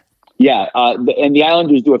audiences here. Yeah, and the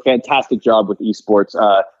Islanders do a fantastic job with esports.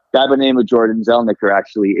 Guy by the name of Jordan Zelnicker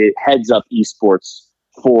actually heads up esports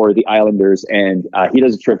for the Islanders, and he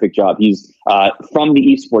does a terrific job. He's from the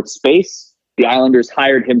esports space. The Islanders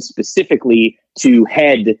hired him specifically to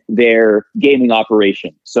head their gaming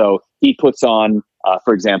operation. So he puts on,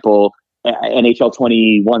 for example, NHL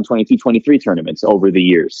 21, 22, 23 tournaments over the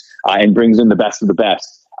years and brings in the best of the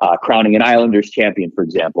best, crowning an Islanders champion, for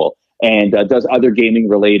example, and does other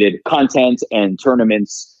gaming-related content and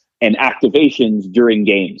tournaments and activations during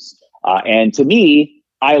games. And to me,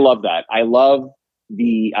 I love that. I love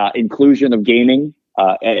the inclusion of gaming,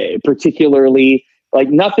 particularly. Like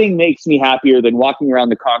nothing makes me happier than walking around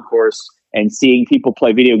the concourse and seeing people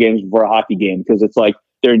play video games before a hockey game, because it's like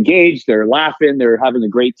they're engaged, they're laughing, they're having a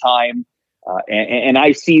great time, and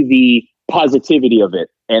I see the positivity of it,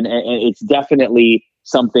 and it's definitely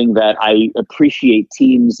something that I appreciate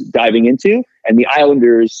teams diving into, and the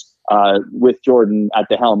Islanders with Jordan at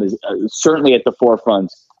the helm is certainly at the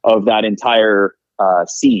forefront of that entire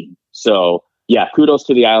scene. So yeah, kudos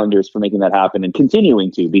to the Islanders for making that happen and continuing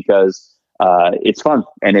to, because it's fun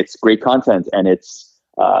and it's great content and it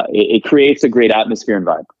creates a great atmosphere and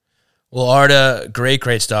vibe. Well, Arda,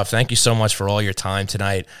 great stuff. Thank you so much for all your time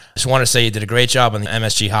tonight. Just want to say you did a great job on the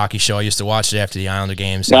MSG Hockey Show. I used to watch it after the Islander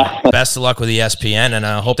games. Best of luck with ESPN, and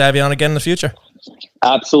I hope to have you on again in the future.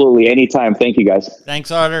 Absolutely. Anytime. Thank you, guys.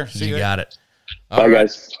 Thanks, Arda. See you. Got it. Bye,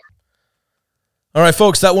 guys. All right,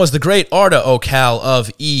 folks, that was the great Arda Ocal of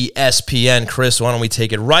ESPN. Chris, why don't we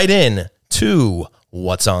take it right in to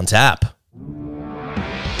What's on Tap?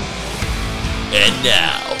 And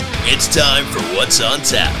now, it's time for What's on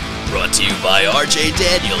Tap, brought to you by RJ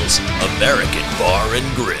Daniels, American Bar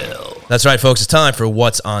and Grill. That's right, folks. It's time for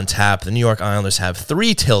What's on Tap. The New York Islanders have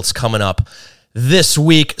 3 tilts coming up this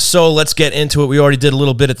week, so let's get into it. We already did a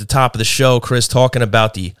little bit at the top of the show, Chris, talking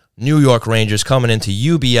about the New York Rangers coming into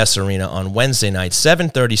UBS Arena on Wednesday night,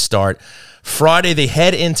 7:30 start Friday, they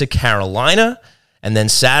head into Carolina. And then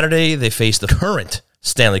Saturday, they face the current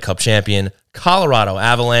Stanley Cup champion, Colorado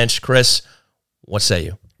Avalanche. Chris, what say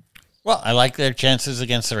you? Well, I like their chances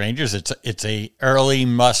against the Rangers. It's a early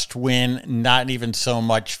must-win, not even so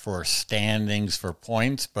much for standings, for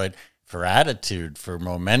points, but for attitude, for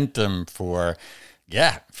momentum, for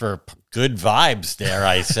good vibes, dare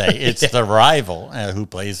I say. It's the rival who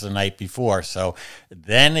plays the night before. So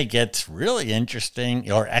then it gets really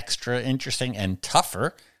interesting, or extra interesting and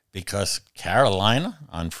tougher, because Carolina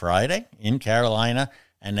on Friday, in Carolina,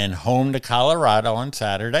 and then home to Colorado on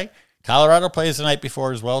Saturday. Colorado plays the night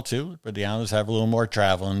before as well, too, but the Islanders have a little more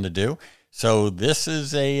traveling to do. So this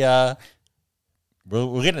is a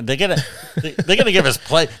they're gonna give us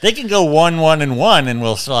play. They can go 1-1-1, and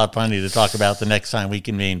we'll still have plenty to talk about the next time we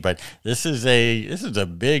convene. But this is a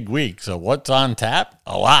big week. So what's on tap?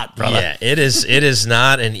 A lot, brother. Yeah, it is. It is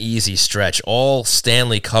not an easy stretch. All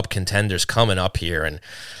Stanley Cup contenders coming up here, and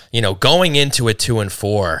going into it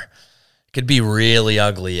 2-4 could be really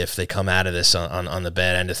ugly if they come out of this on the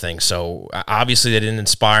bad end of things. So obviously they didn't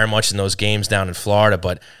inspire much in those games down in Florida,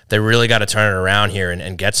 but they really got to turn it around here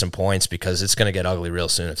and get some points, because it's going to get ugly real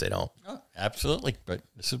soon if they don't. Oh, absolutely. But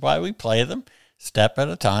this is why we play them step at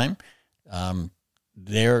a time.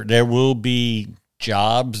 There will be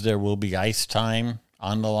jobs, there will be ice time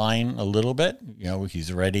on the line a little bit.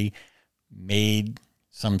 He's already made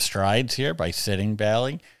some strides here by sitting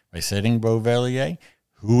Bailey, by sitting Beauvillier.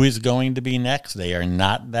 Who is going to be next? They are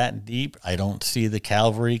not that deep. I don't see the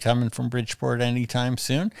cavalry coming from Bridgeport anytime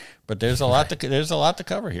soon, but there's a lot to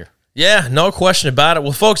cover here. Yeah, no question about it.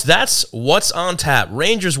 Well, folks, that's what's on tap.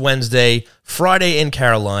 Rangers Wednesday, Friday in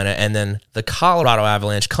Carolina, and then the Colorado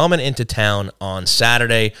Avalanche coming into town on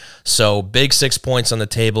Saturday. So big 6 points on the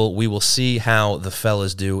table. We will see how the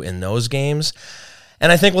fellas do in those games.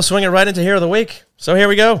 And I think we'll swing it right into Hero of the Week. So here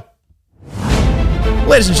we go.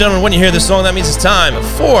 Ladies and gentlemen, when you hear this song, that means it's time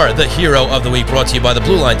for the Hero of the Week, brought to you by the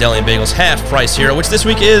Blue Line Deli & Bagels half-price hero, which this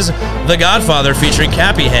week is The Godfather, featuring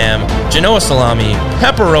Cappy ham, Genoa salami,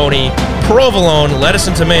 pepperoni, provolone, lettuce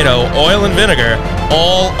and tomato, oil and vinegar,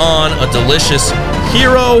 all on a delicious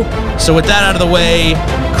hero. So with that out of the way,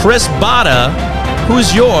 Chris Botta,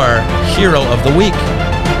 who's your Hero of the Week?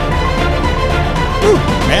 Ooh,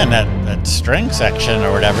 man, that string section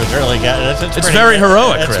or whatever is really got. It's very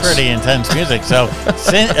heroic, Chris. It's pretty intense music. So,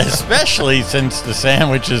 especially since the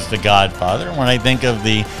sandwich is the Godfather, when I think of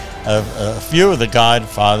a few of the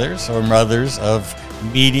Godfathers or mothers of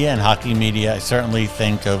media and hockey media, I certainly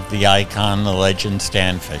think of the icon, the legend,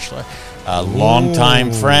 Stan Fischler, a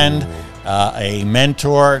longtime friend, a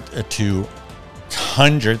mentor to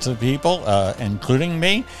hundreds of people, including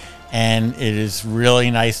me. And it is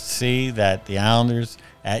really nice to see that the Islanders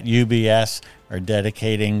at UBS are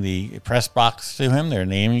dedicating the press box to him. They're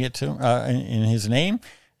naming it to in his name.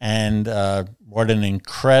 And what an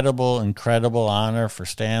incredible, incredible honor for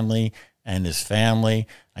Stanley and his family.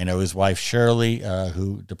 I know his wife, Shirley,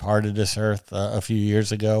 who departed this earth a few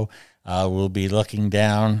years ago, will be looking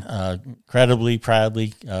down incredibly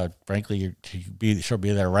proudly. Frankly, she'll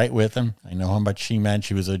be there right with him. I know how much she meant.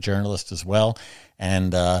 She was a journalist as well.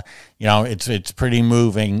 And, it's pretty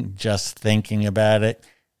moving just thinking about it.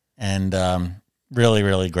 And really,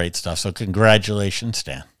 really great stuff. So congratulations,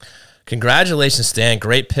 Stan. Congratulations, Stan.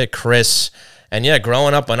 Great pick, Chris. And, yeah,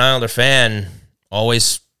 growing up an Islander fan,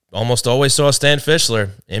 almost always saw Stan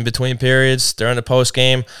Fischler in between periods during the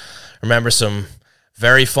postgame. Remember some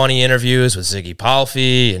very funny interviews with Ziggy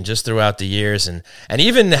Palffy and just throughout the years, and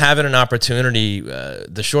even having an opportunity,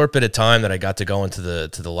 the short bit of time that I got to go into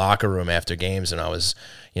the locker room after games, and I was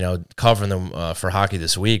covering them for Hockey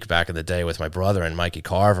This Week back in the day with my brother and Mikey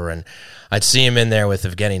Carver, and I'd see him in there with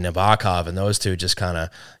Evgeny Nabokov, and those two just kind of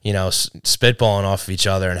spitballing off of each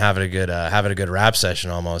other and having a good rap session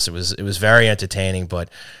almost. It was very entertaining, but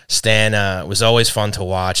Stan was always fun to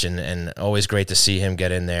watch, and always great to see him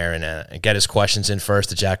get in there and get his questions in first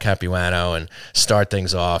to Jack Capuano and start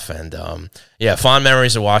things off. And fond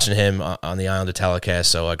memories of watching him on the Islander telecast.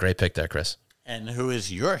 So a great pick there, Chris. And who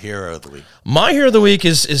is your Hero of the Week? My Hero of the Week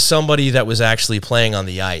is somebody that was actually playing on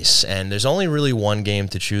the ice, and there's only really one game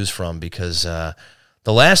to choose from because the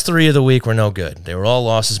last three of the week were no good. They were all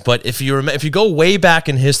losses. But if you go way back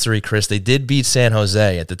in history, Chris, they did beat San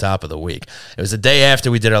Jose at the top of the week. It was the day after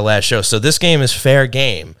we did our last show. So this game is fair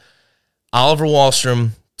game. Oliver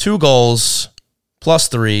Wahlstrom, 2 goals,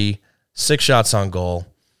 +3, 6 shots on goal.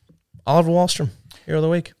 Oliver Wahlstrom, Hero of the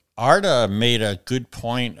Week. Arda made a good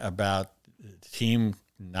point about the team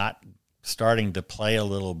not starting to play a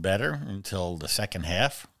little better until the second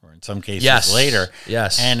half, or in some cases later.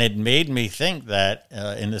 Yes. And it made me think that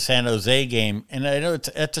in the San Jose game, and I know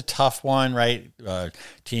it's a tough one, right?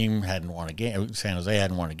 Team hadn't won a game. San Jose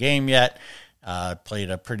hadn't won a game yet.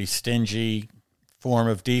 Played a pretty stingy form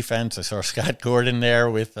of defense. I saw Scott Gordon there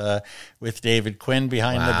with David Quinn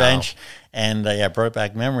behind the bench, and brought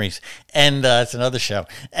back memories. And it's another show.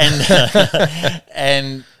 And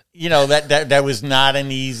and that was not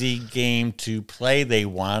an easy game to play. They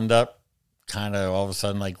wound up kind of all of a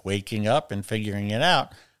sudden like waking up and figuring it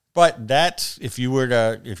out. But that's if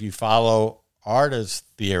you follow Arda's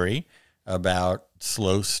theory about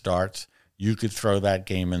slow starts, you could throw that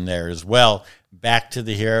game in there as well. Back to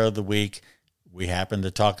the hero of the week. We happened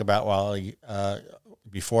to talk about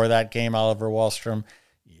before that game, Oliver Wahlstrom.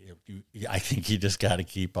 I think you just got to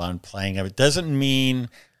keep on playing him. It doesn't mean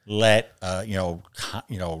let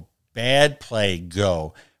bad play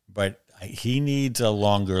go, but he needs a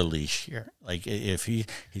longer leash here. Like if he's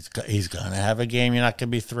gonna have a game, you're not gonna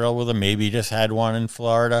be thrilled with him. Maybe he just had one in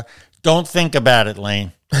Florida. Don't think about it,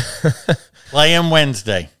 Lane. Play him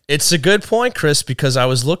Wednesday. It's a good point, Chris, because I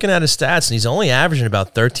was looking at his stats, and he's only averaging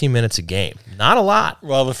about 13 minutes a game. Not a lot.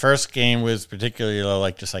 Well, the first game was particularly low,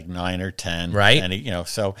 like just like 9 or 10. Right. And,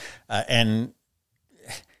 and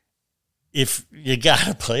if you got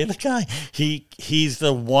to play the guy, he's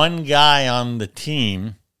the one guy on the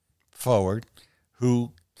team forward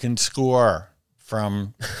who can score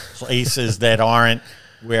from places that aren't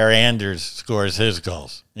where Anders scores his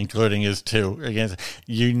goals, including his 2 against.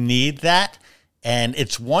 You need that. And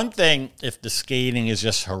it's one thing if the skating is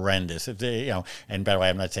just horrendous. If they, and by the way,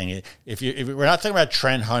 I'm not saying it. If we're not talking about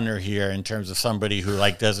Trent Hunter here in terms of somebody who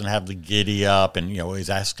like doesn't have the giddy up and is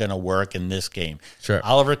that going to work in this game? Sure,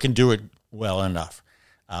 Oliver can do it well enough.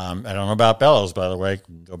 I don't know about Bellows, by the way.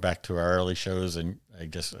 Go back to our early shows, and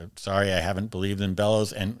I'm sorry I haven't believed in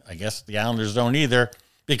Bellows, and I guess the Islanders don't either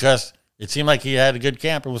because it seemed like he had a good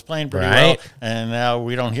camp and was playing pretty well, and now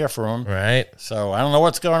we don't hear from him. Right. So I don't know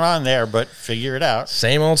what's going on there, but figure it out.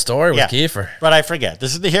 Same old story with Kiefer. But I forget.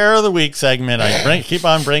 This is the Hero of the Week segment. I keep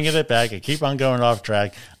on bringing it back. I keep on going off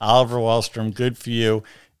track. Oliver Wahlstrom, good for you.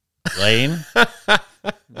 Lane,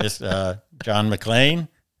 John McClain,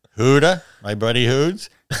 Huda, my buddy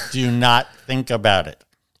Hoods, do not think about it.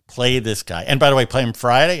 Play this guy. And by the way, play him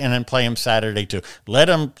Friday and then play him Saturday too. Let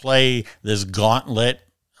him play this gauntlet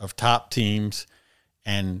of top teams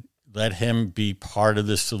and let him be part of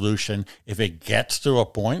the solution. If it gets to a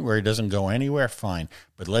point where he doesn't go anywhere, fine.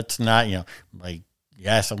 But let's not, I'm going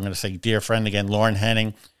to say dear friend again, Lauren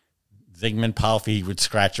Henning, Zygmunt Palffy, he would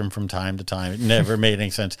scratch him from time to time. It never made any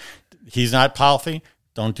sense. He's not Palffy.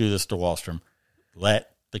 Don't do this to Wahlstrom.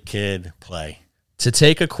 Let the kid play. To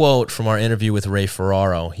take a quote from our interview with Ray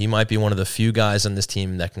Ferraro, he might be one of the few guys on this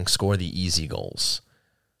team that can score the easy goals.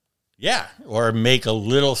 Yeah, or make a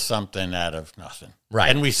little something out of nothing. Right.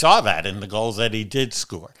 And we saw that in the goals that he did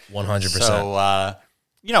score. 100%. So,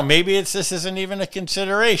 maybe this isn't even a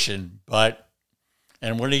consideration,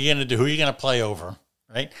 and what are you going to do? Who are you going to play over,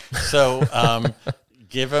 right? So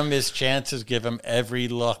give him his chances, give him every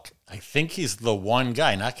look. I think he's the one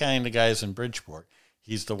guy, not counting the guys in Bridgeport,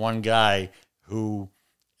 he's the one guy who,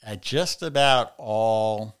 at just about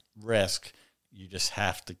all risk, you just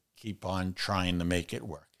have to keep on trying to make it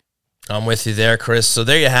work. I'm with you there, Chris. So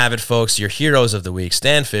there you have it, folks. Your heroes of the week,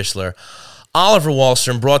 Stan Fischler, Oliver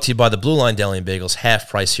Wahlstrom, brought to you by the Blue Line Deli and Bagels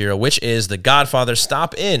half-price hero, which is the Godfather.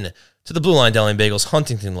 Stop in to the Blue Line Deli and Bagels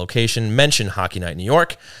Huntington location, mention Hockey Night New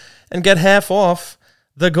York, and get half off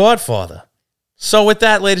the Godfather. So with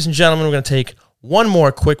that, ladies and gentlemen, we're going to take one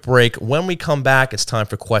more quick break. When we come back, it's time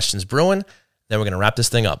for Questions Brewing. Then we're going to wrap this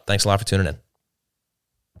thing up. Thanks a lot for tuning in.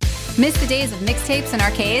 Miss the days of mixtapes and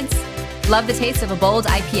arcades? Love the taste of a bold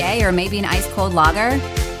IPA or maybe an ice-cold lager?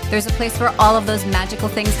 There's a place where all of those magical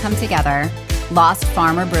things come together. Lost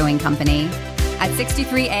Farmer Brewing Company. At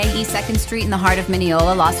 63A East 2nd Street in the heart of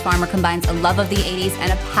Mineola, Lost Farmer combines a love of the 80s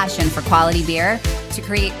and a passion for quality beer to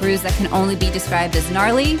create brews that can only be described as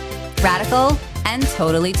gnarly, radical, and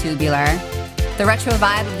totally tubular. The retro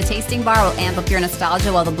vibe of the tasting bar will amp up your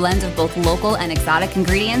nostalgia while the blend of both local and exotic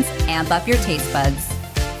ingredients amp up your taste buds.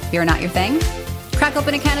 Beer not your thing? Crack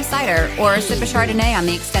open a can of cider or sip a Chardonnay on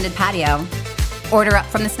the extended patio. Order up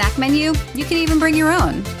from the snack menu. You can even bring your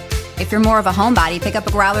own. If you're more of a homebody, pick up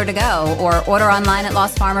a growler to go or order online at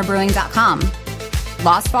lostfarmerbrewing.com.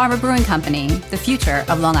 Lost Farmer Brewing Company, the future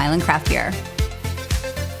of Long Island craft beer.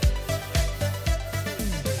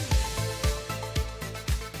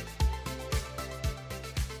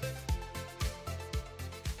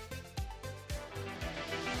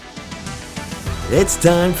 It's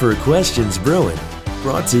time for Questions Brewing.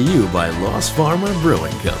 Brought to you by Lost Farmer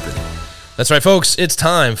Brewing Company. That's right, folks. It's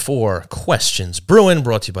time for Questions Brewing,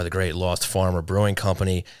 brought to you by the great Lost Farmer Brewing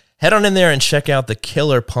Company. Head on in there and check out the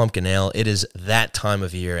Killer Pumpkin Ale. It is that time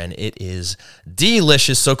of year, and it is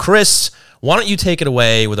delicious. So, Chris, why don't you take it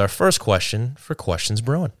away with our first question for Questions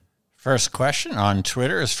Brewing? First question on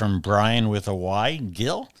Twitter is from Brian with a Y,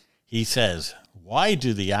 Gill. He says, why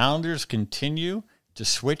do the Islanders continue to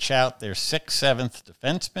switch out their 6th, 7th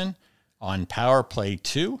defenseman on power play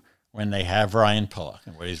 2 when they have Ryan Pulock?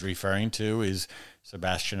 And what he's referring to is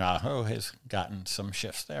Sebastian Aho has gotten some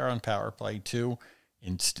shifts there on power play 2.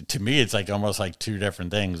 And to me, it's like almost like two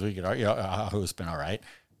different things. We could argue Aho's been all right,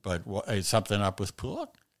 but is something up with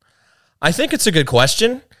Pulock? I think it's a good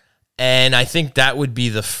question. And I think that would be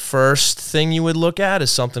the first thing you would look at,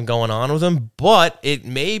 is something going on with him. But it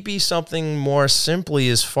may be something more simply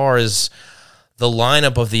as far as the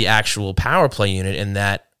lineup of the actual power play unit, in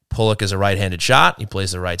that Pulock is a right-handed shot. He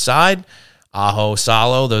plays the right side. Aho,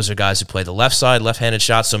 Salo, those are guys who play the left side, left-handed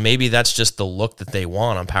shot. So maybe that's just the look that they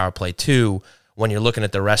want on power play 2 when you're looking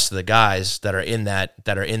at the rest of the guys that are in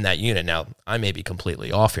that unit. Now, I may be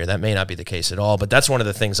completely off here. That may not be the case at all, but that's one of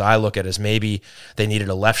the things I look at, is maybe they needed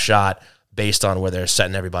a left shot based on where they're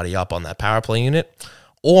setting everybody up on that power play unit.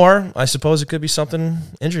 Or I suppose it could be something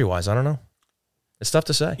injury-wise. I don't know. It's tough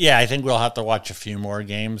to say. Yeah, I think we'll have to watch a few more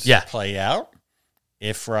games play out.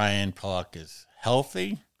 If Ryan Pulock is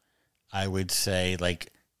healthy, I would say,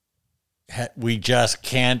 we just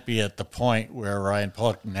can't be at the point where Ryan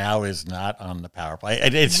Pulock now is not on the power play.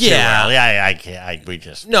 It's too early. I can't.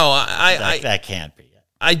 That can't be it.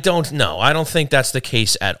 I don't know. I don't think that's the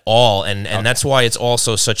case at all, and that's why it's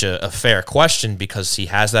also such a fair question, because he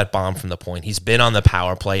has that bomb from the point. He's been on the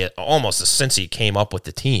power play almost since he came up with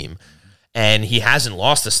the team, and he hasn't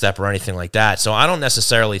lost a step or anything like that. So I don't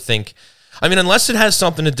necessarily think. I mean, unless it has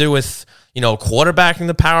something to do with quarterbacking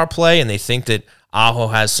the power play, and they think that Aho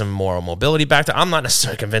has some more mobility back there. I'm not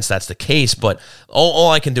necessarily convinced that's the case, but all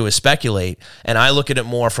I can do is speculate, and I look at it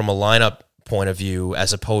more from a lineup point of view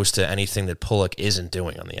as opposed to anything that Pulock isn't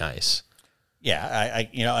doing on the ice. Yeah,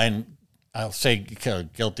 and I'll say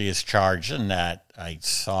guilty as charged in that I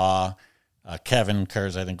saw Kevin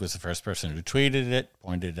Kurz, I think, was the first person who tweeted it,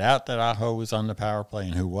 pointed out that Aho was on the power play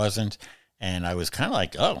and who wasn't, and I was kind of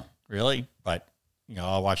like, oh, really? But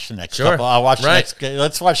I'll watch the next couple.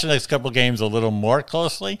 Let's watch the next couple games a little more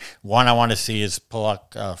closely. One I want to see is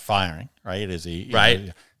Pulock firing. Right? Is he right?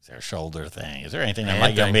 Is there a shoulder thing? Is there anything that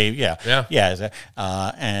might maybe? Yeah.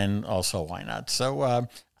 And also, why not? So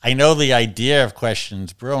I know the idea of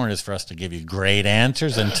Questions Brewing is for us to give you great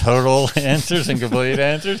answers and total answers and complete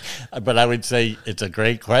answers. But I would say it's a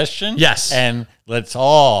great question. Yes, and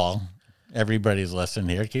everybody's listening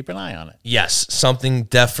here, keep an eye on it. Yes, something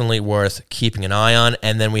definitely worth keeping an eye on.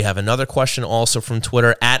 And then we have another question also from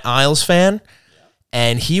Twitter, @IslesFan.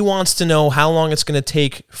 And he wants to know how long it's going to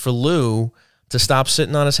take for Lou to stop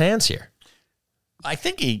sitting on his hands here. I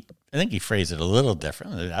think he phrased it a little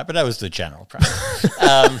different than that, but that was the general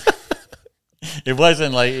premise. It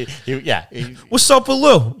wasn't like, what's up with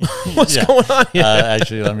Lou? What's going on here?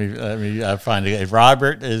 Actually, let me find it.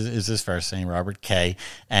 Robert is his first name, Robert K.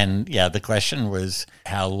 And the question was,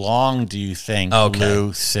 how long do you think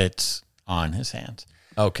Lou sits on his hands?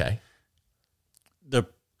 Okay. The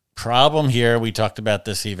problem here, we talked about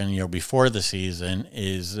this even before the season,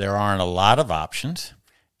 is there aren't a lot of options,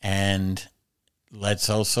 and let's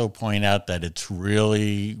also point out that it's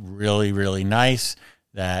really, really, really nice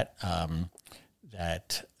that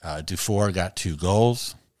Dufour got 2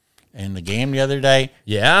 goals in the game the other day.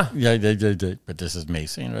 Yeah. But this is me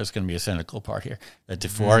saying there's going to be a cynical part here. That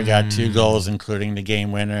Dufour got 2 goals, including the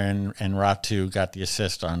game winner, and Ratu got the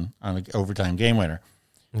assist on an overtime game winner.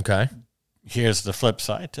 Okay. Here's the flip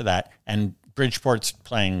side to that. And Bridgeport's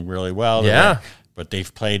playing really well. Yeah. But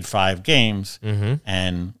they've played 5 games,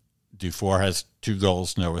 and Dufour has 2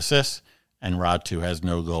 goals, no assists, and Ratu has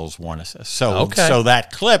no goals, 1 assist. So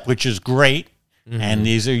that clip, which is great, and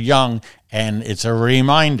these are young, and it's a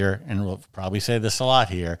reminder, and we'll probably say this a lot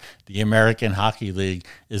here, the American Hockey League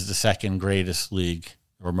is the second greatest league,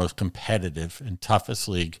 or most competitive and toughest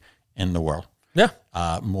league in the world. Yeah.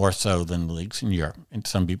 More so than the leagues in Europe. And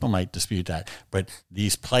some people might dispute that. But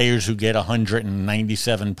these players who get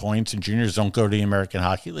 197 points in juniors don't go to the American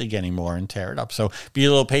Hockey League anymore and tear it up. So be a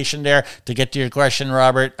little patient there. To get to your question,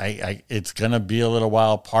 Robert, it's going to be a little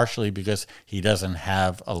while, partially because he doesn't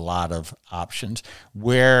have a lot of options.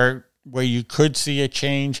 Where you could see a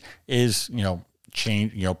change is,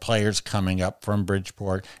 change, players coming up from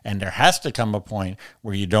Bridgeport, and there has to come a point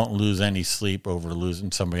where you don't lose any sleep over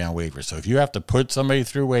losing somebody on waivers. So if you have to put somebody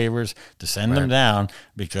through waivers to send them down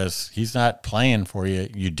because he's not playing for you,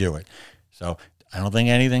 you do it. So I don't think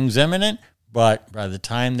anything's imminent, but by the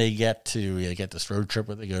time they get this road trip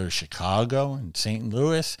where they go to Chicago and St.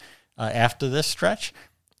 Louis after this stretch,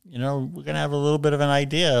 we're going to have a little bit of an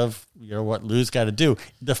idea of what Lou's got to do.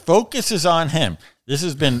 The focus is on him. This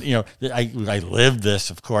has been, I lived this,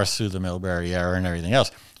 of course, through the Milbury era and everything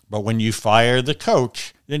else. But when you fire the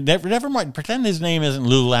coach, never mind, pretend his name isn't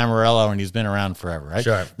Lou Lamoriello and he's been around forever, right?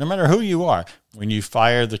 Sure. No matter who you are, when you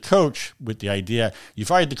fire the coach with the idea, you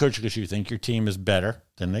fired the coach because you think your team is better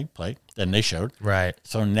than they played, than they showed. Right.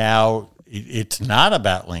 So now it's not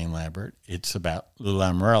about Lane Lambert. It's about Lou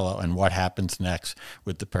Lamoriello and what happens next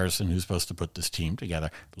with the person who's supposed to put this team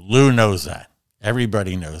together. Lou knows that.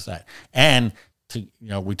 Everybody knows that. And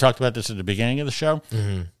we talked about this at the beginning of the show.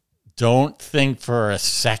 Mm-hmm. Don't think for a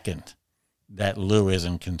second that Lou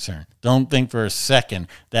isn't concerned. Don't think for a second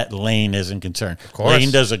that Lane isn't concerned. Of course.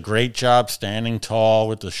 Lane does a great job standing tall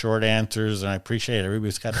with the short answers, and I appreciate it.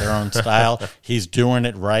 Everybody's got their own style. He's doing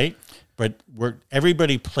it right. But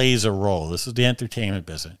everybody plays a role. This is the entertainment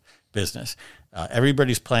business.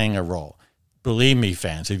 Everybody's playing a role. Believe me,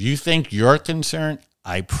 fans, if you think you're concerned,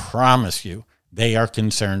 I promise you they are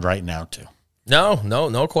concerned right now too.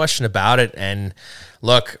 No question about it. And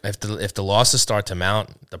look, if the losses start to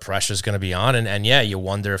mount, the pressure's going to be on. And yeah, you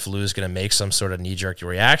wonder if Lou's going to make some sort of knee-jerk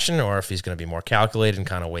reaction or if he's going to be more calculated and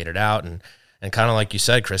kind of wait it out. And kind of like you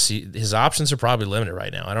said, Chris, his options are probably limited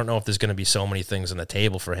right now. I don't know if there's going to be so many things on the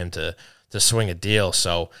table for him to swing a deal.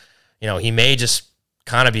 So, he may just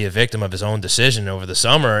kind of be a victim of his own decision over the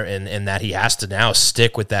summer and that he has to now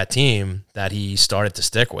stick with that team that he started to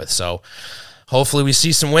stick with. So hopefully we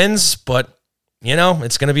see some wins, but,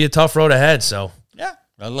 it's going to be a tough road ahead. So, yeah,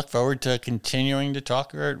 I look forward to continuing to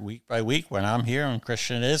talk about it week by week when I'm here and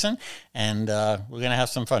Christian isn't. And we're going to have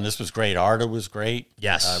some fun. This was great. Arda was great.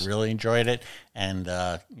 Yes. I really enjoyed it. And,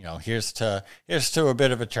 here's to a bit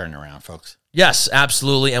of a turnaround, folks. Yes,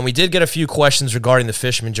 absolutely. And we did get a few questions regarding the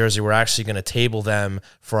Fishman jersey. We're actually going to table them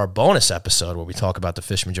for our bonus episode where we talk about the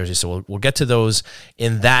Fishman jersey. So we'll get to those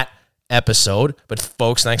in that episode. But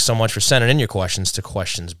folks, thanks so much for sending in your questions to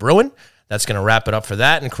Questions Brewing. That's going to wrap it up for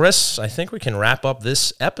that. And Chris, I think we can wrap up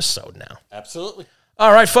this episode now. Absolutely.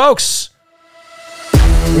 All right, folks.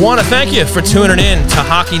 Want to thank you for tuning in to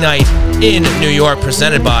Hockey Night in New York,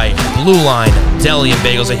 presented by Blue Line Deli and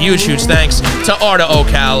Bagels. A huge thanks to Arda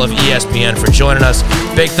Ocal of ESPN for joining us.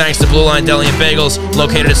 Big thanks to Blue Line Deli and Bagels,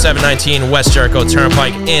 located at 719 West Jericho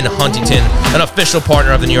Turnpike in Huntington, an official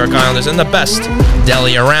partner of the New York Islanders and the best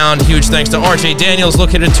deli around. Huge thanks to RJ Daniels,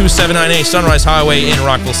 located at 279A Sunrise Highway in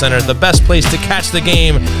Rockville Center, the best place to catch the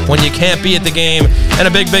game when you can't be at the game. And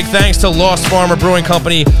a big thanks to Lost Farmer Brewing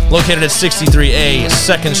Company, located at 63A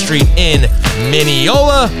 2nd Street in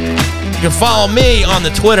Mineola. You can follow me on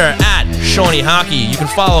the Twitter at Shawnee Hockey. You can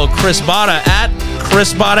follow Chris Botta at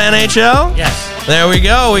Chris Botta NHL. Yes. There we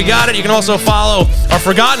go. We got it. You can also follow our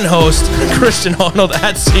forgotten host, Christian Arnold,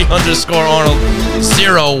 at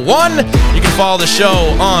C_Arnold01. You can follow the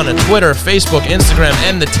show on Twitter, Facebook, Instagram,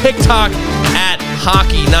 and the TikTok at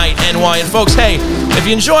Hockey Night NY. And folks, hey, if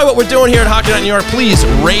you enjoy what we're doing here at Hockey Night New York, please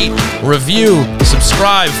rate, review,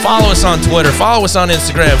 subscribe, follow us on Twitter, follow us on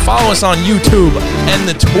Instagram, follow us on YouTube and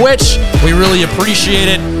the Twitch. We really appreciate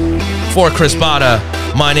it. For Chris Botta,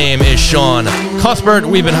 my name is Sean Cuthbert.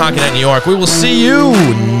 We've been Hockey Night New York. We will see you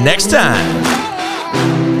next time.